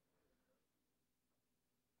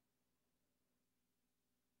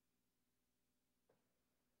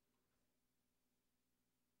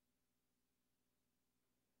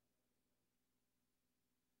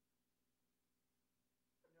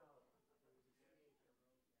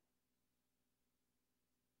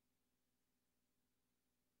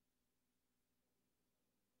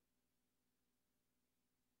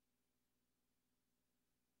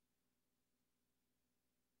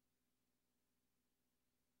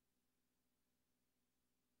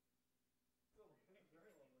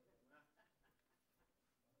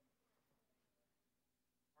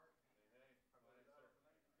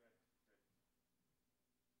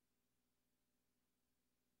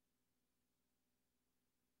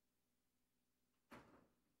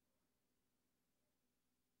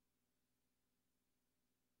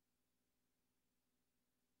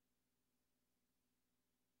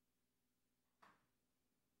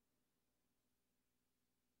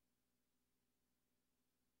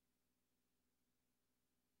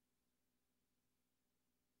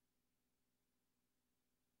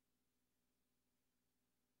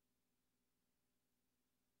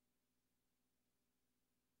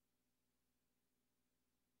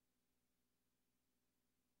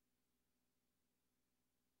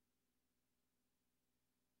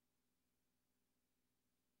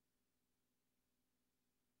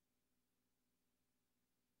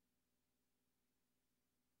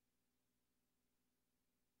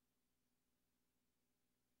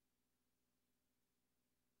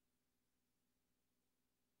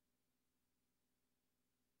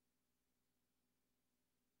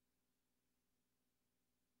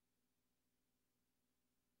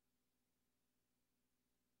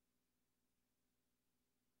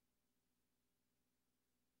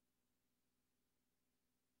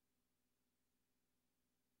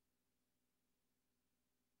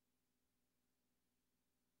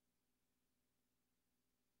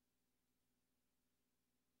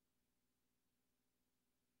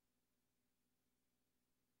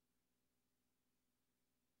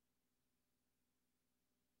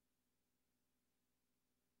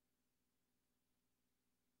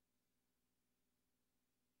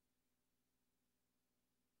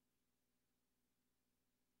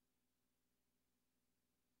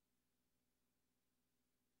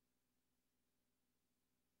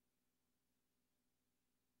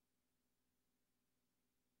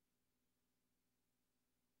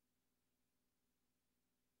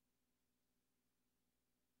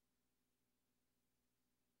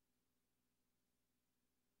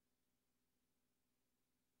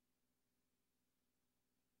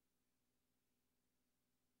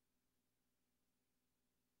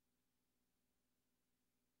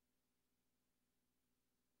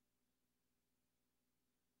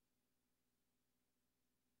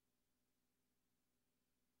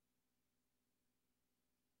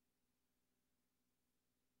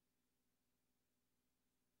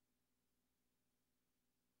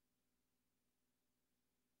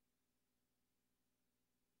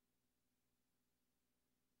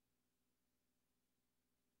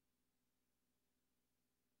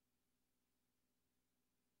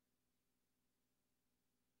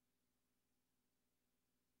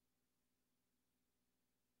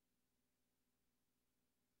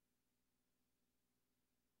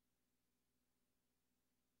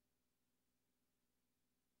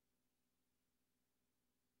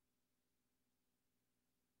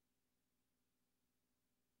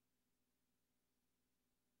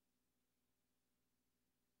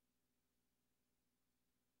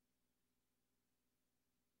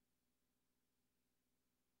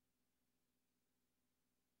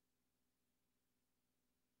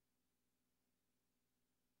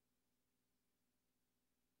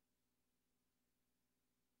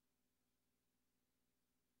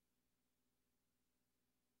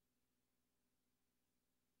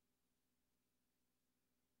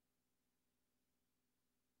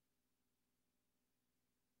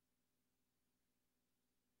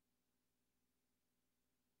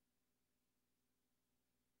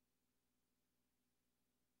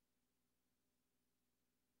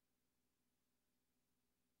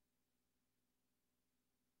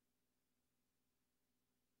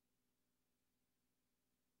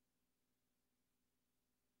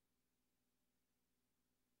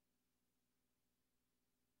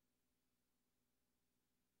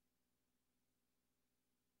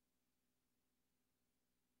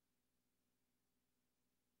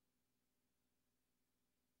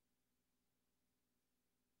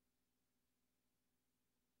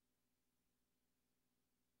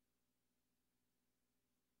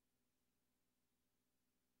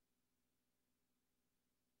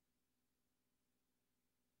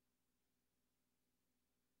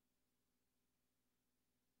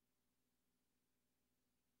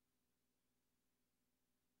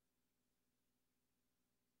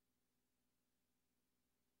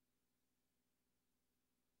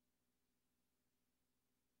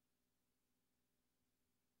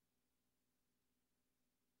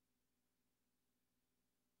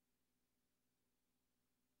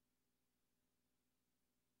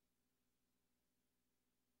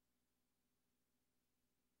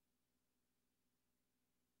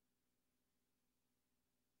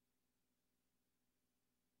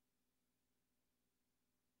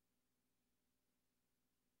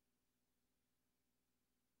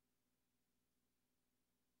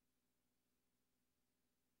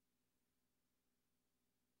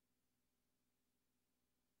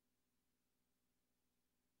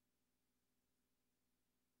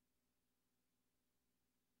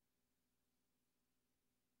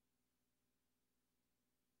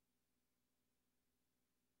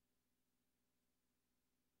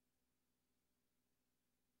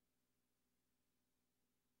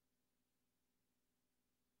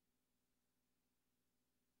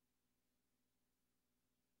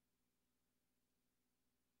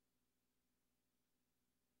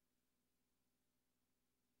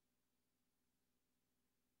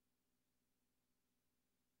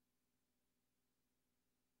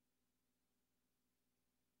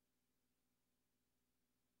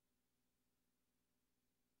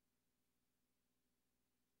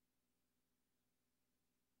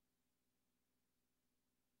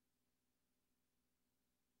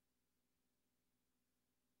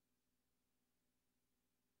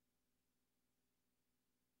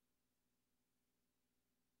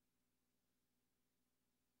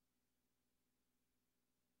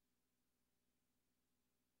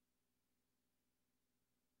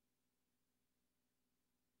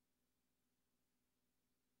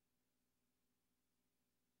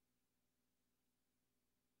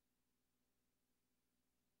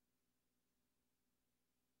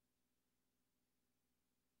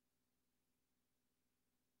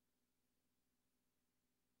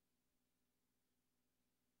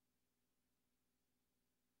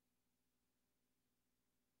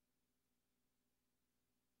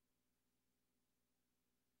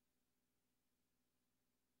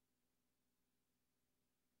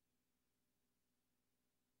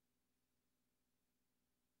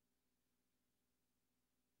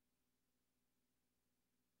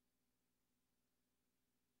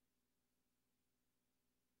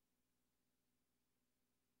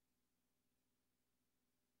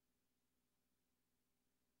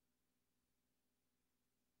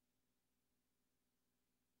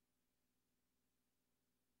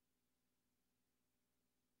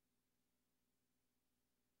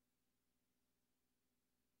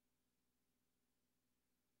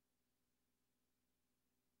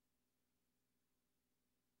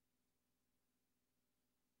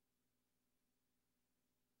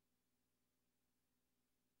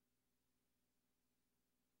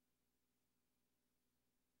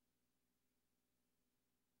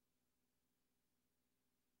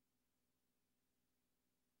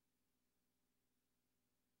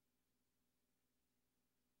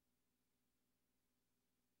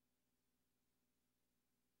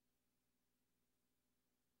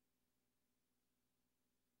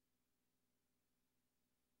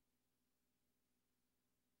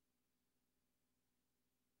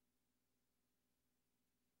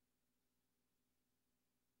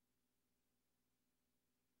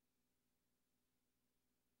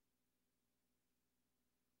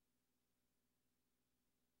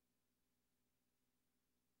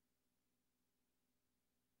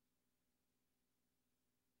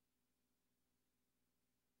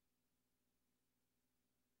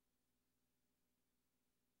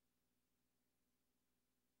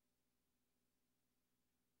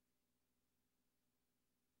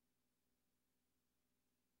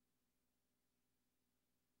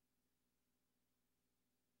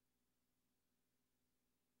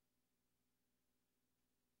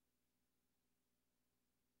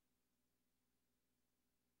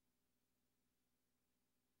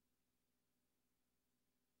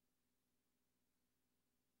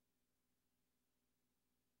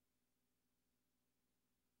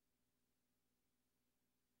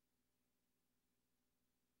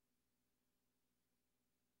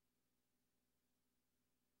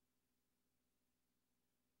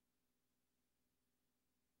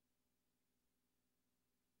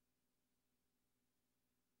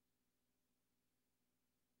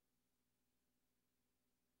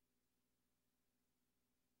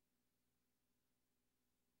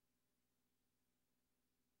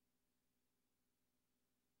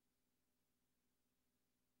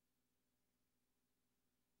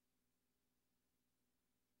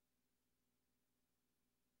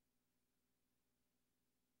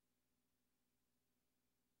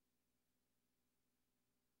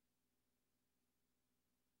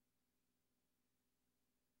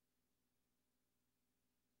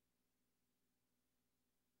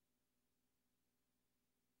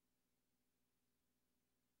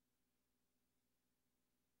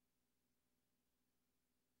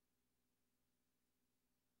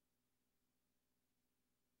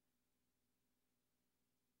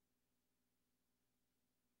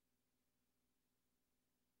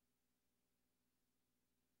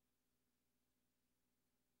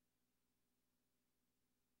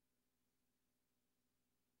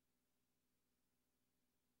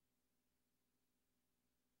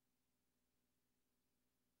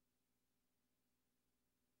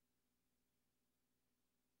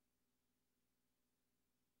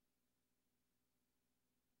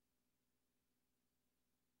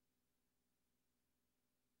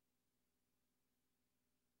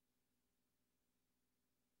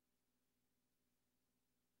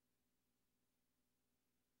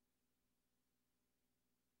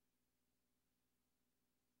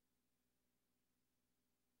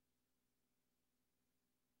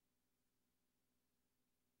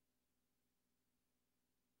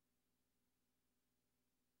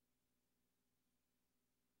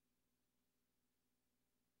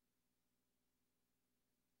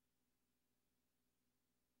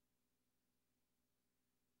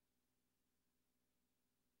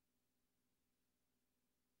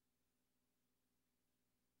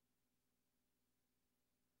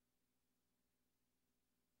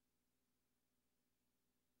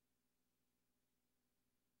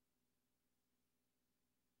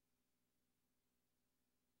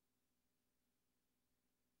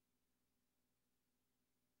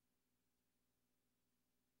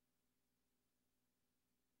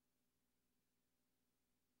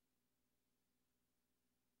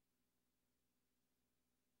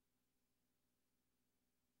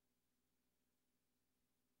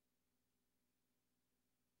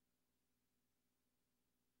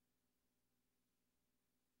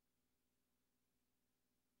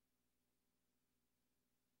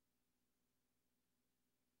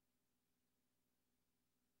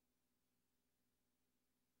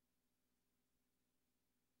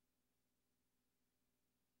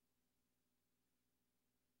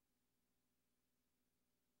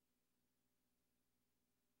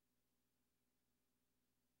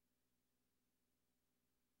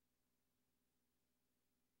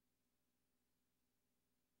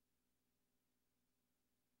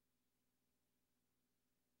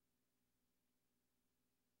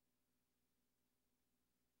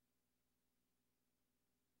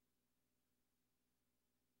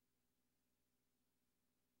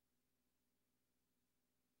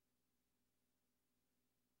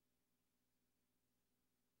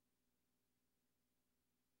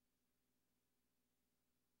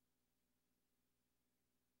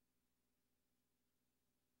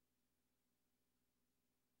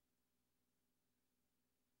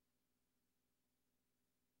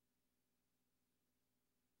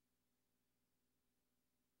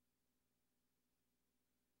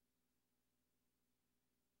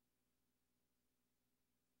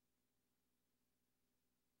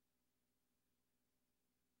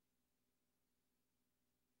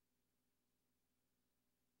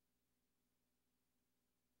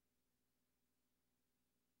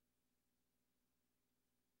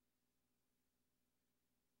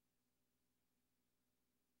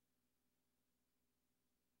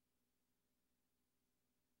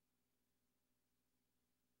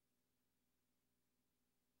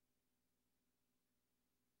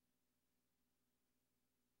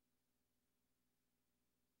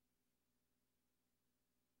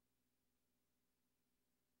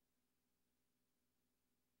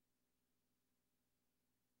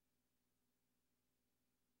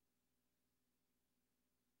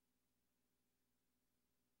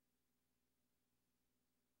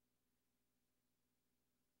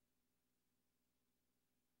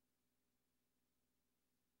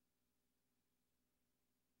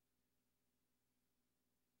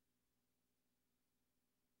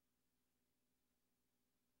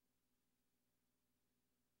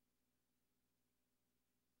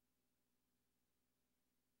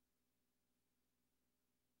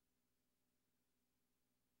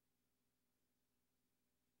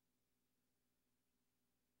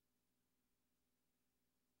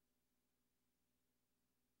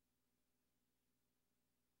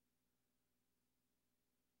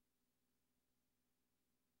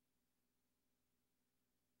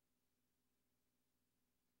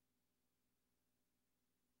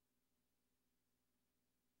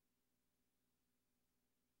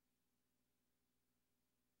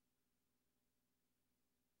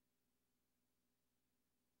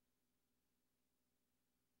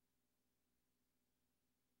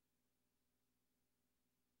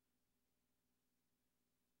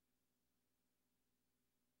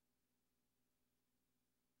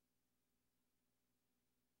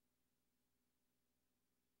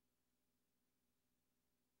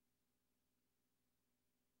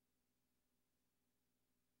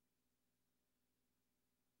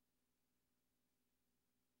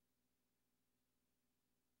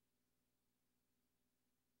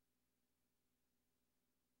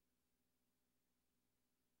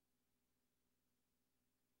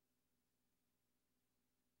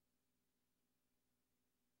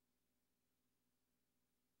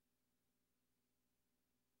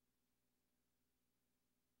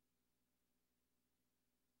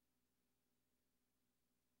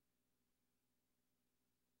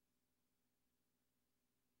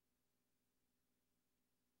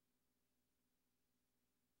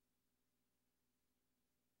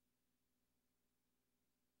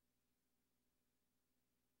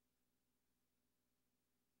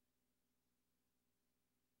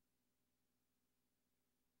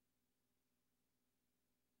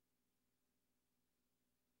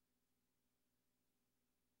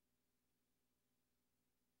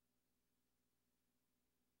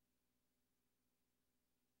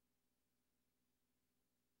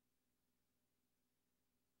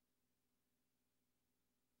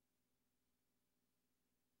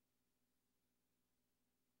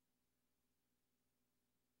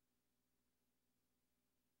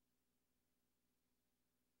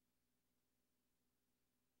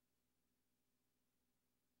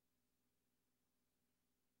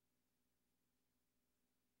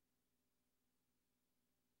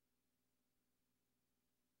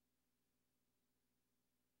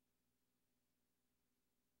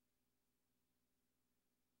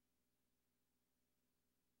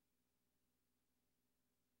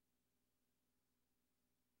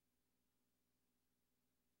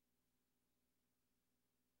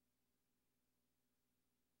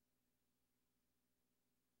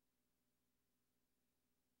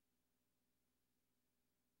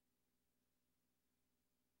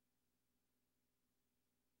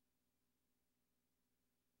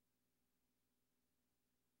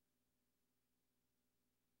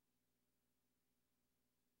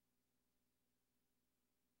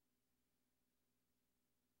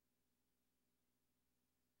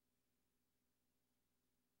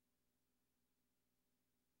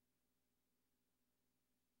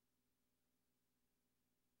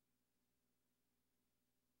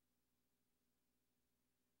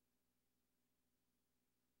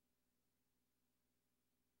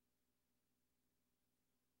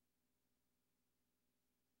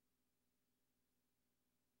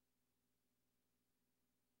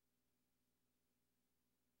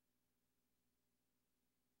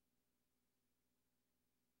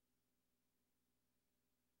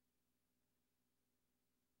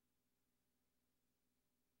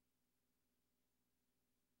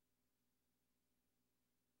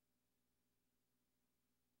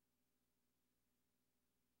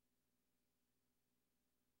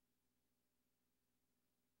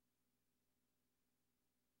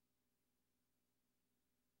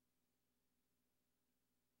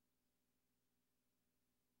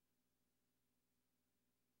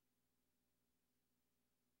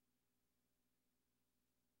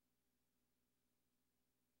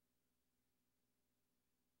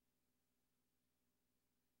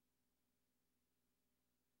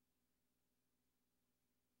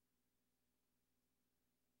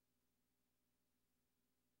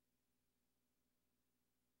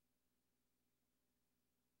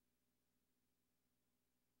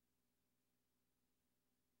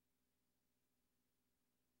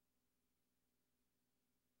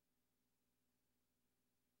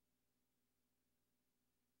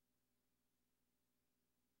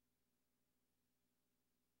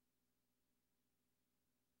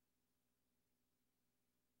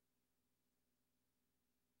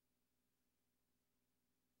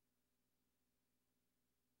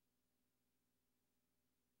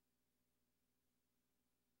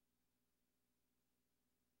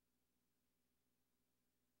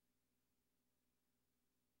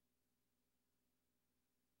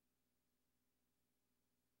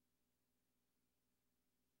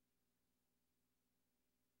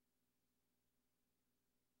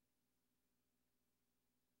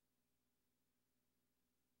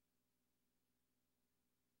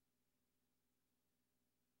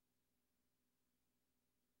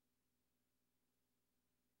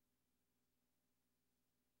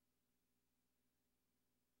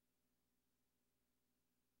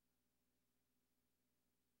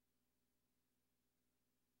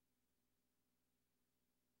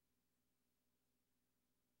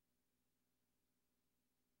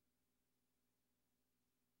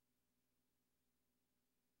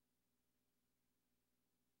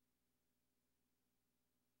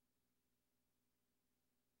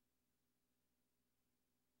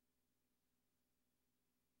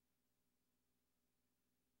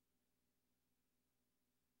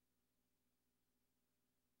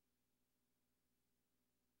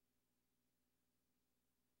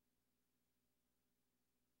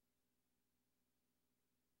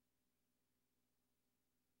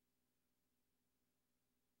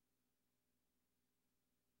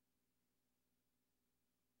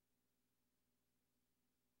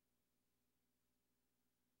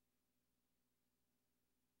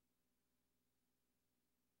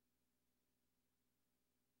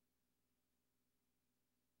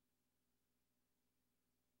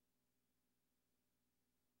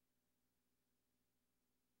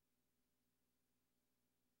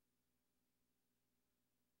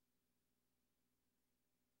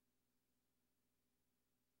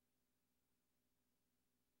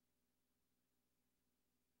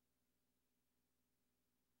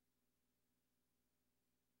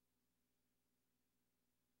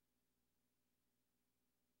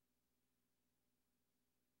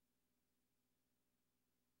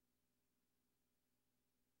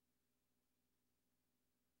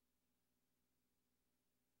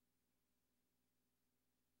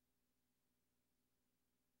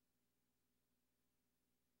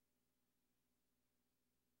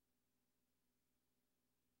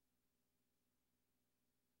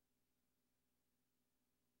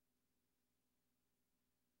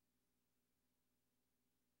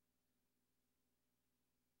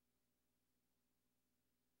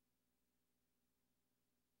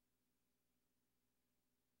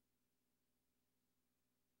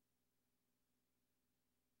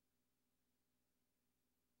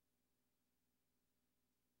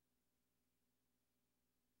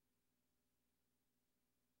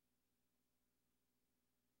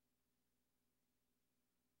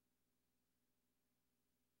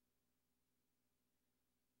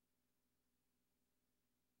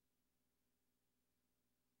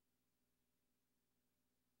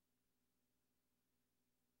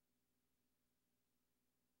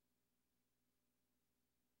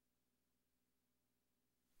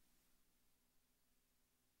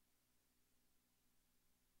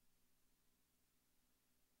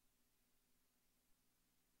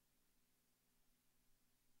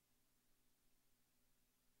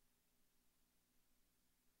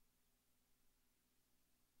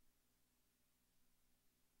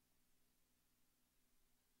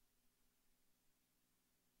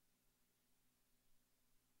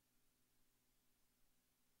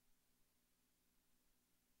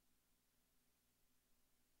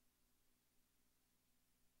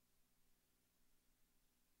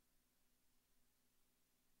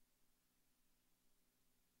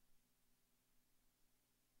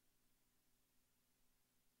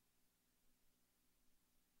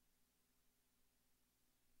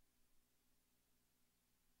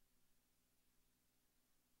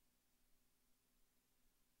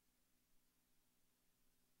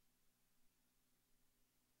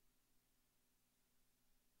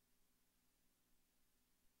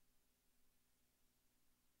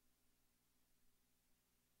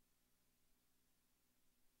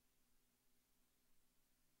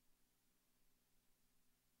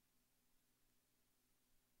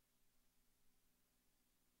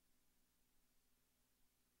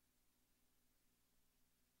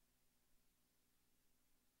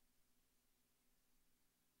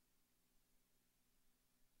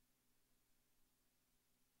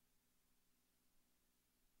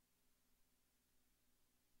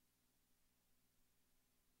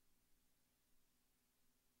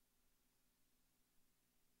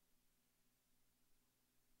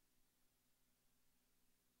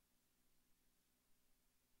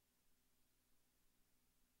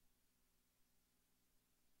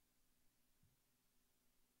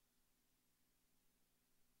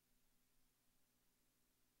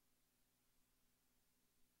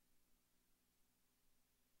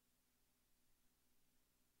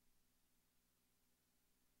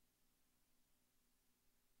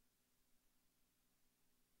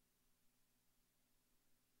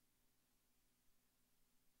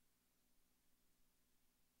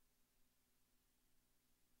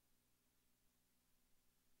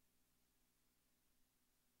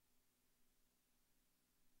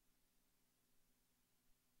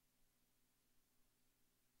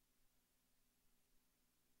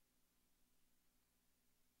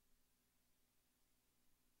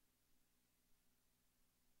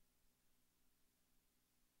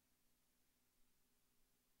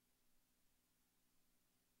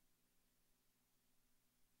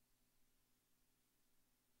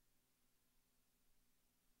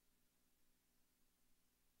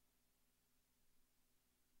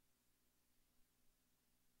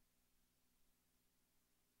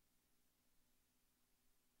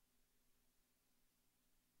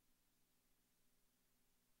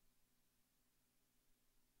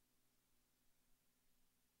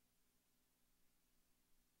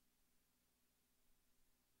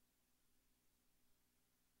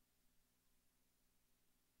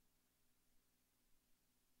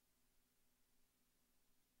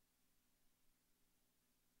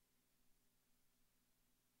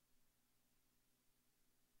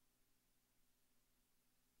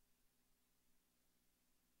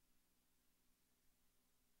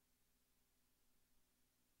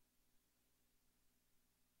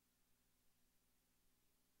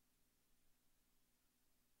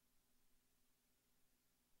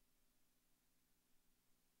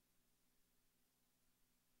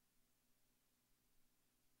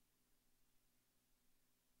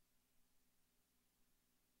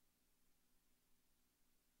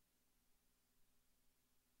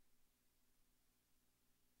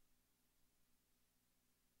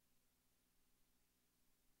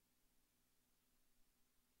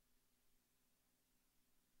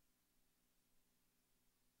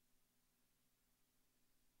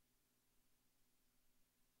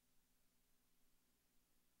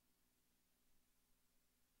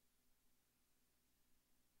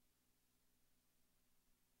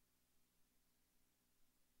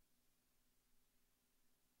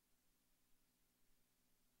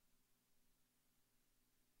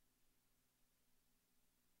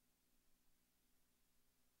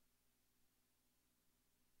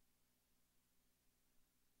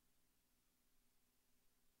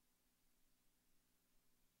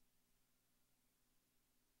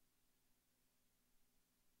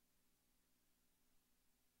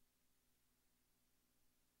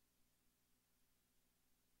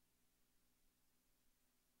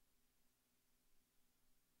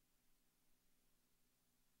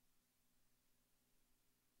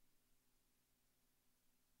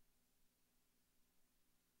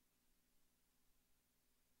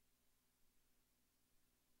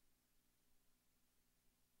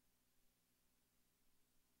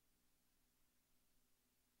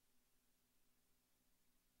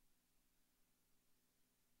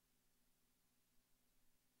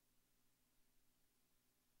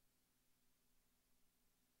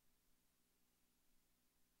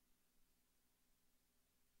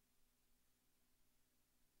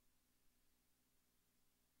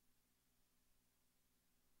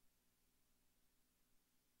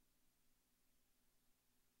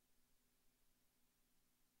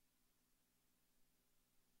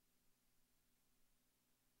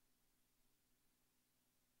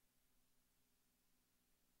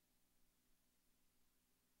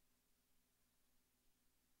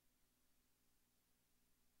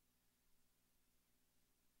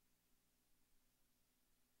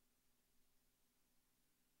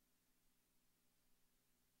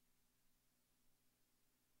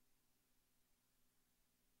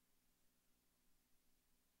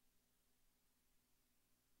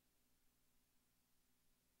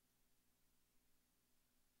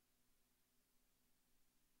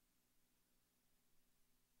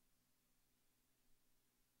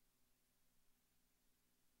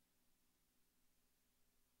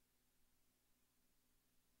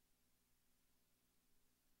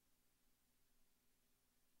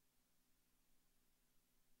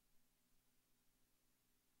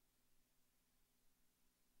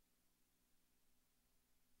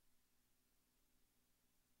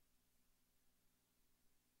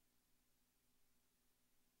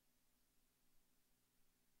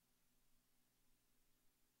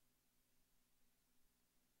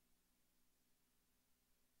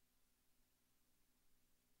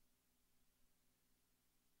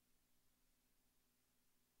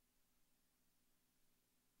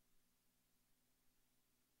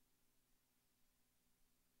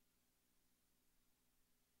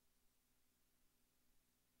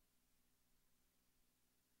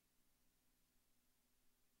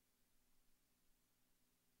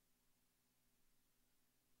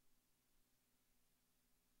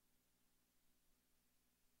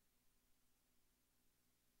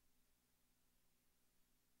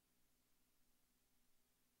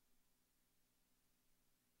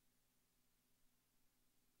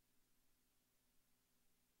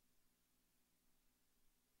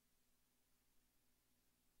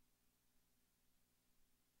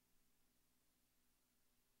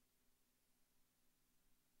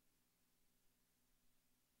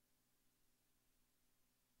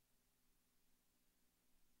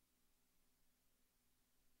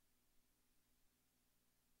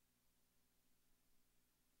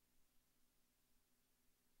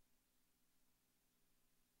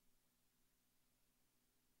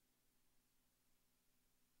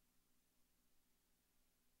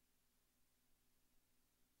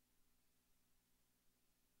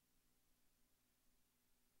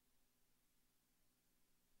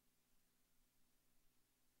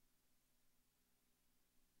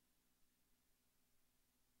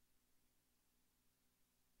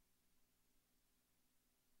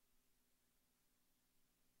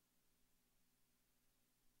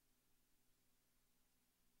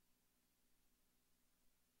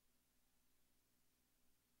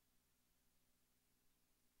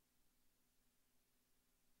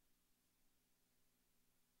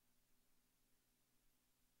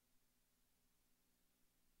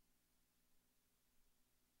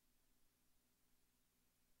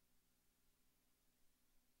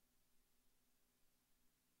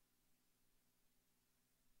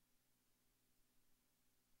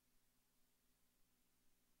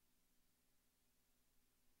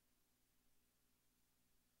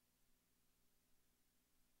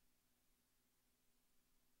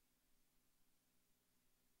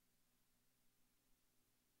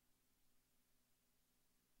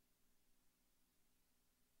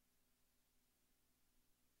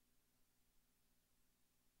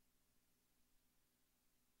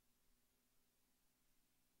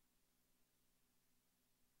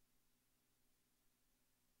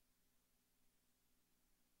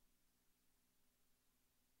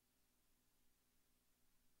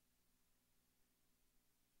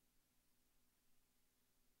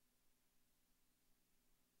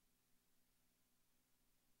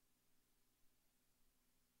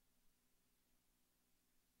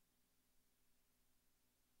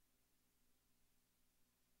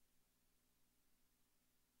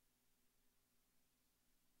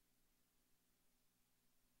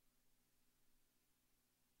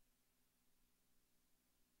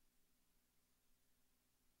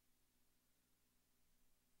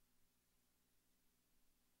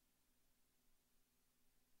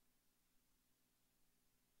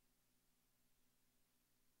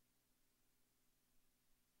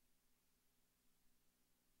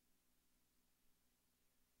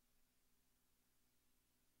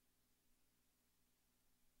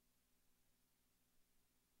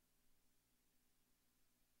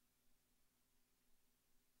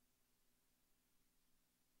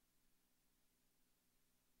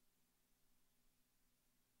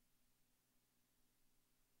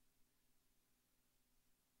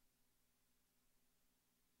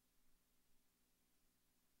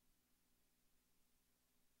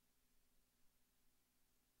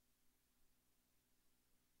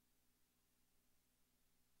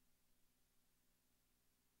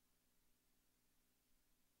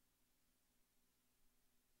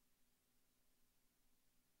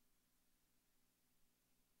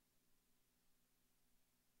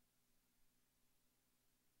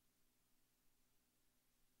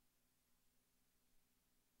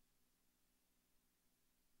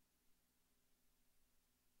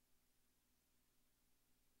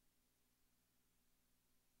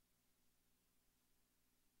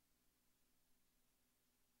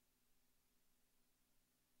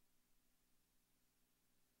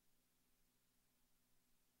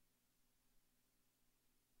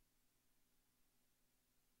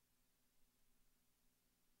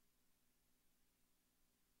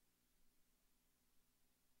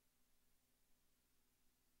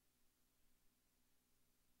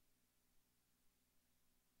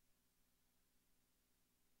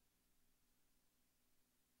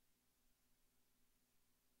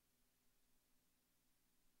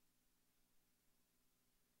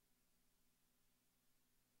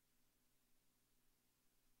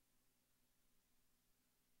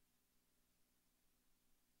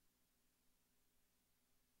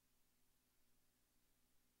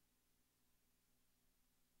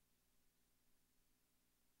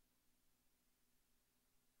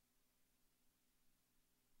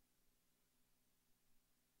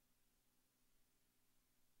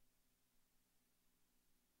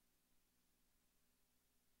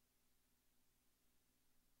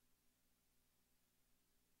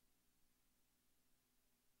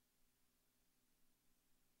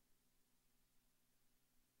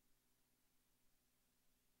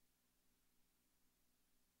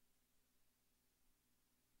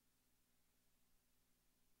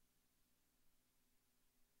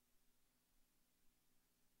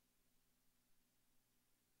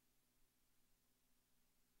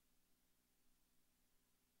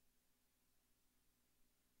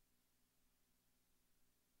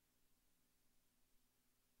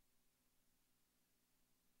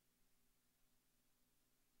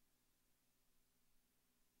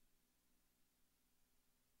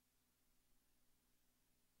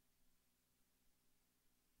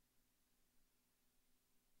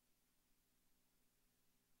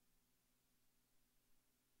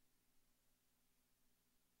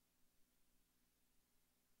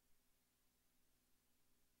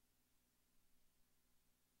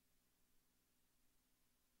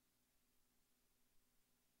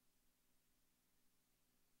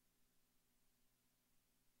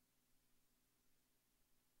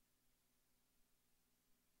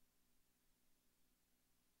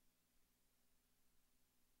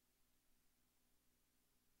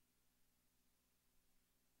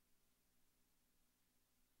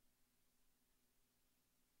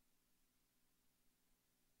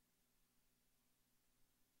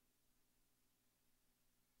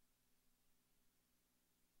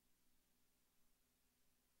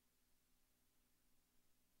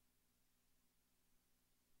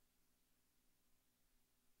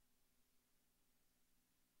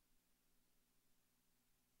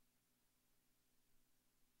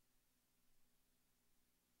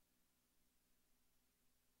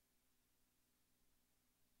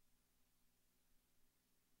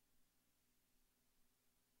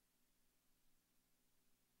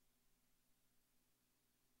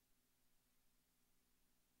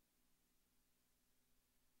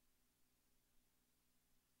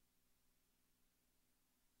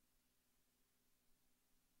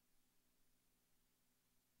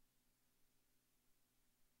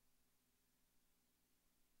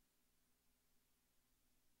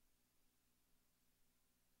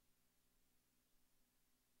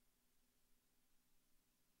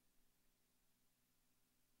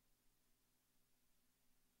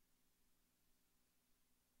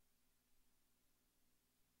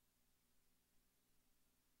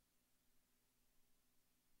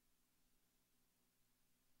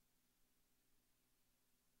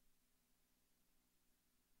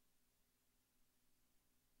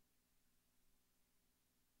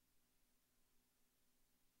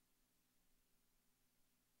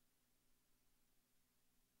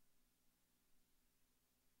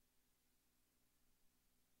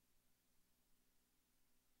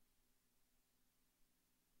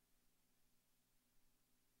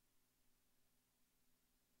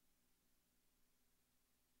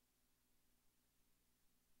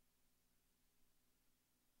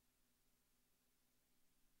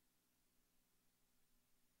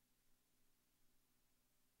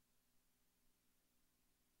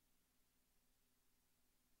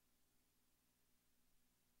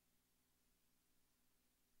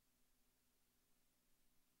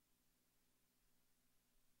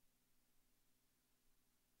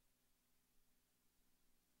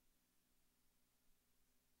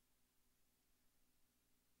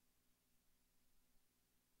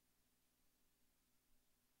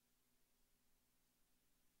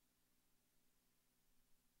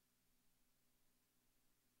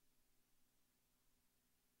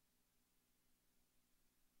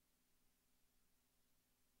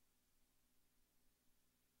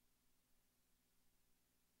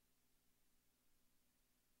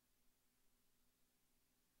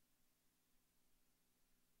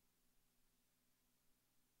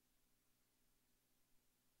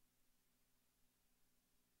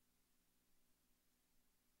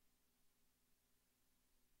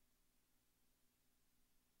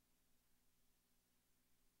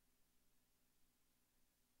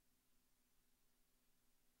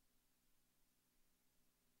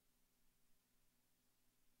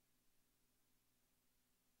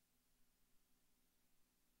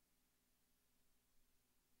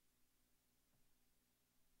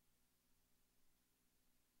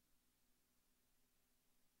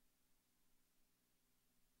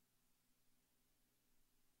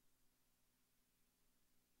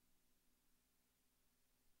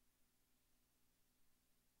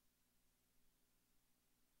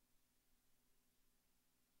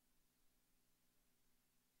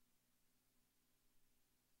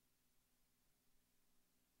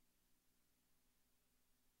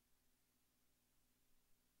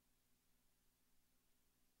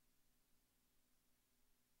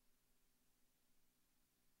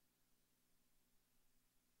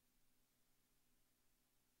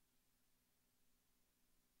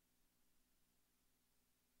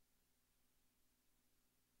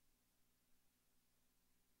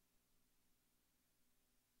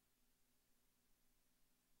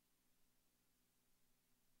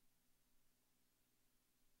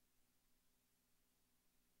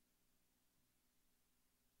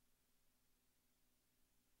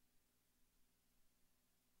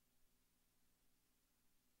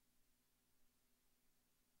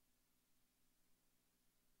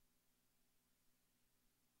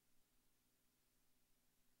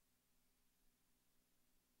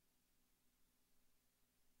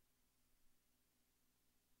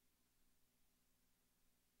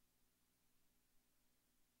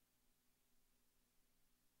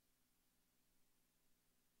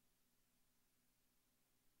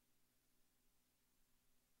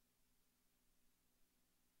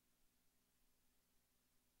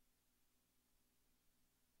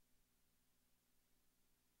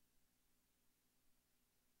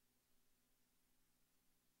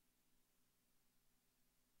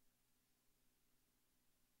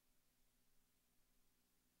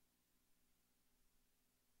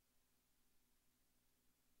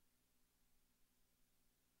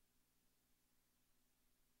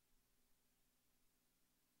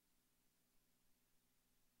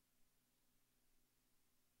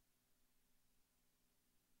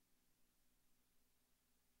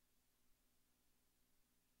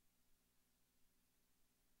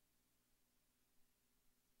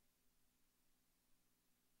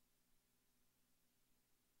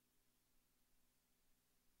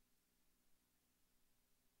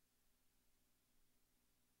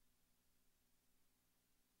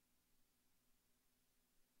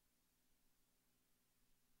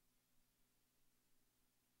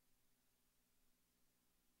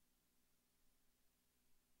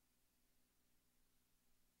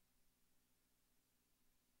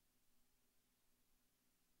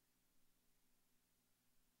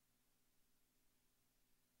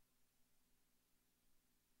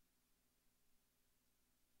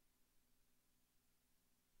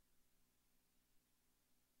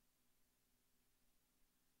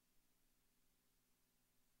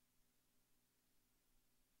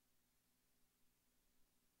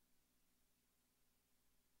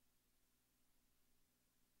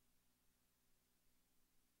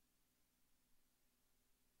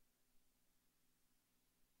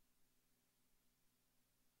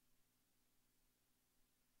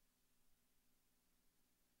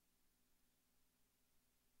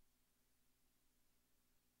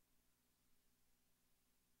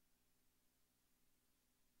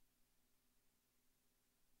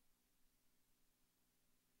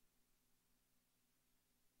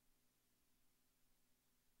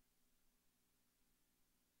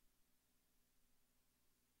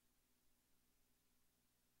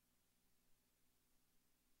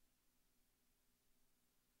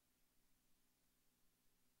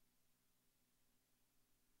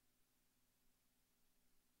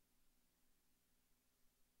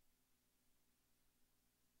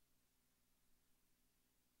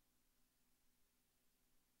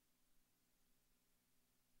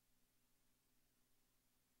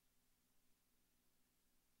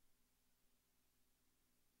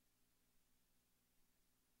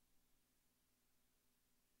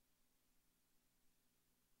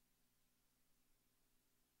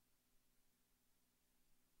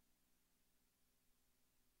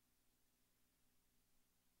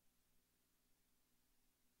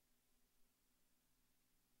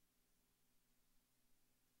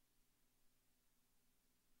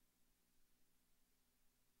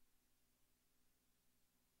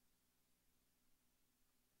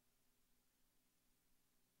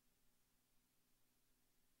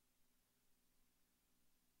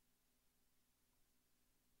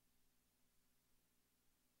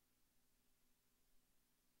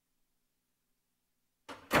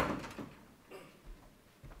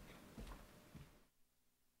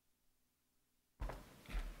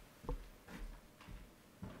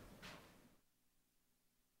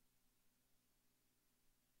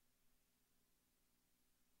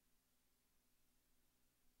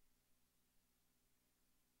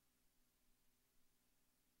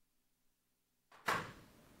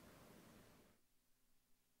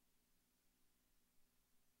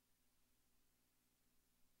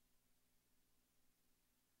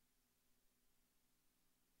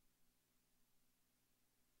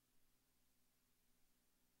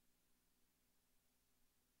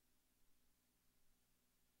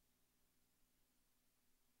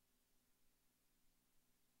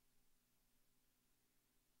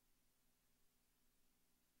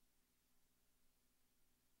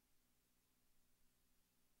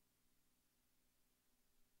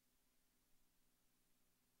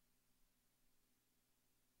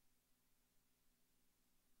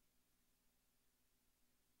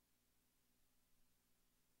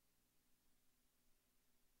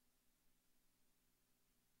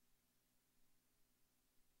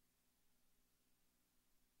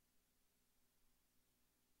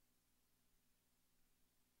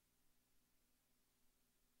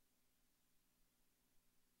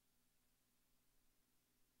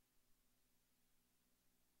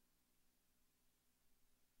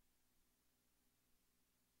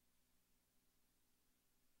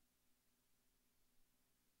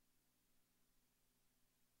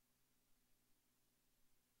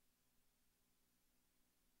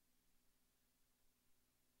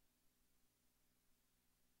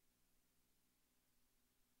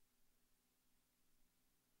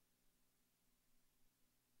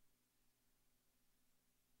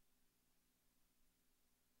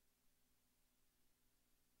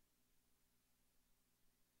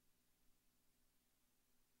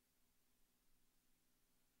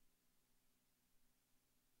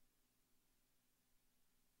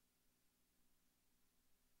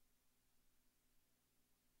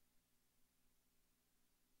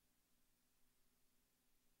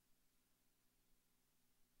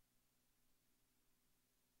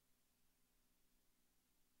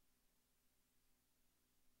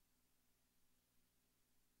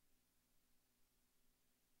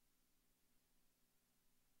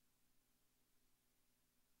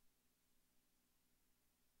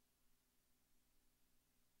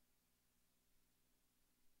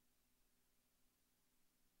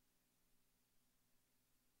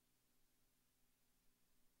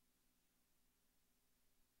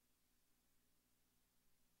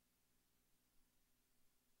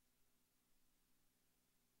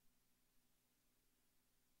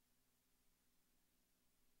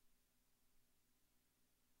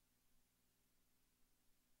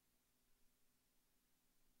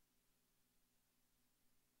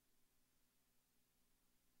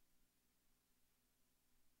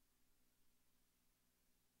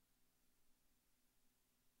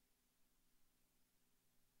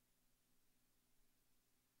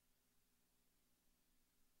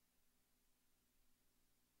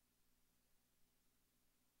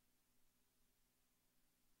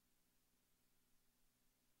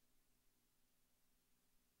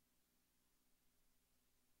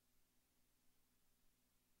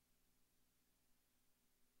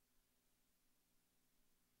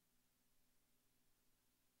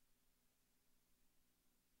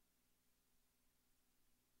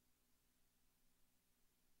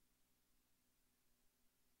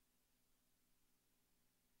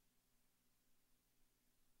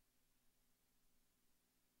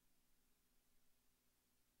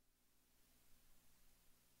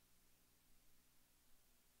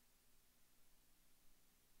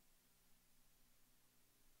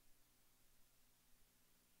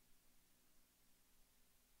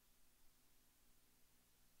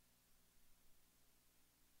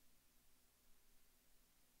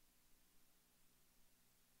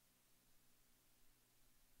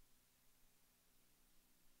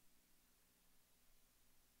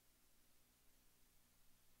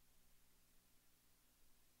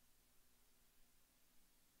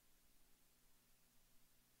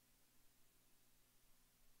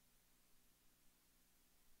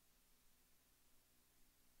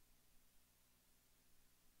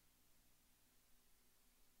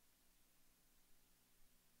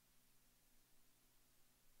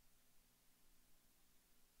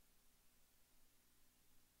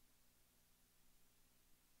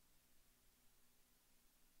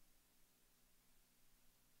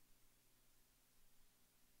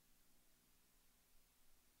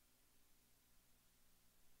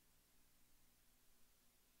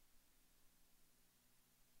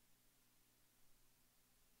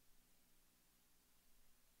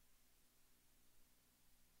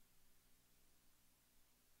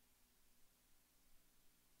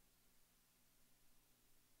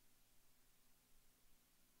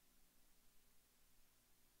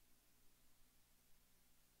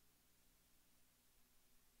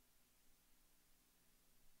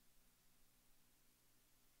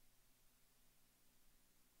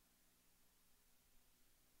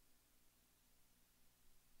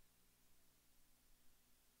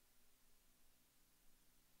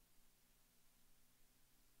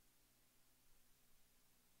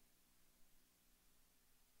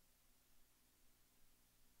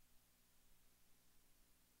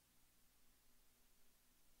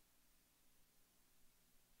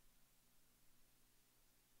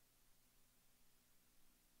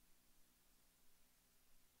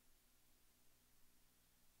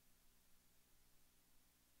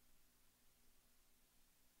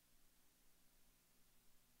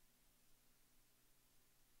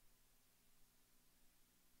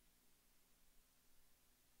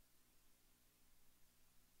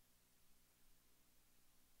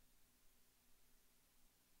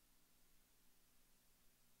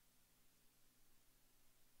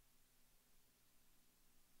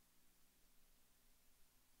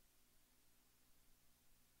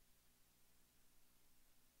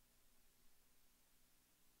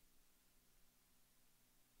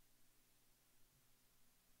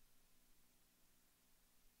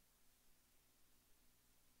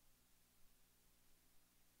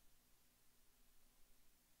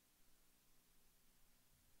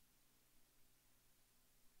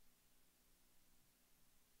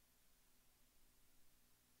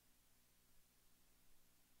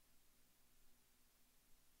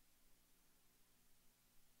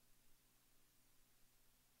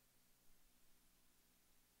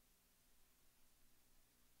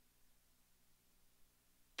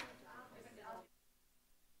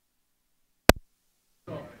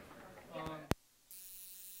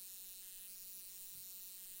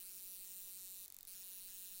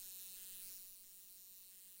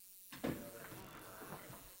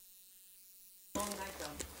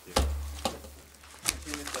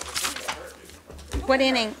 What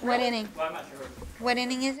inning? What inning? What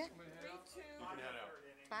inning is it?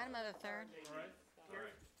 Bottom of the third.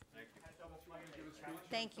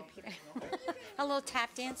 Thank you, Peter. A little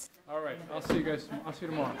tap dance. All right, I'll see you guys, I'll see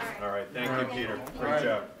you tomorrow. All right, thank you, Peter. Great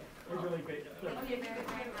job.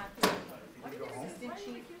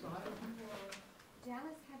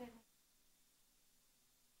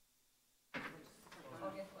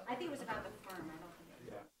 I think it was about the firm. I don't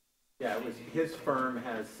think. Yeah, it was, his firm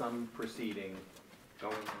has some proceeding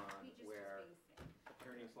going on where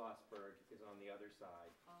Attorney Schlossberg is on the other side.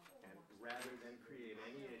 And rather than create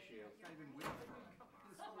any issue. It's not even with the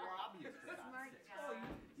firm. This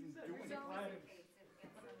is lobbyist.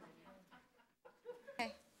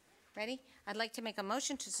 Okay, ready? I'd like to make a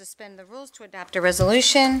motion to suspend the rules to adopt a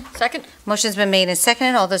resolution. Second? Motion's been made and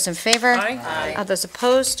seconded. All those in favor? Aye. All those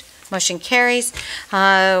opposed? Motion carries.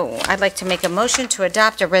 I'd like to make a motion to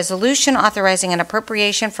adopt a resolution authorizing an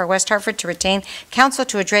appropriation for West Hartford to retain counsel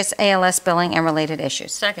to address ALS billing and related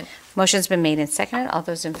issues. Second. Motion's been made and seconded. All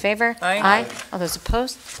those in favor? Aye. All those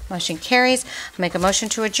opposed? Motion carries. I'll make a motion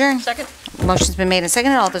to adjourn. Second. Motion's been made and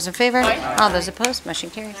seconded. All those in favor? Aye. All those opposed? Motion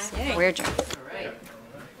carries. We're adjourned.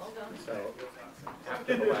 So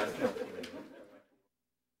after the last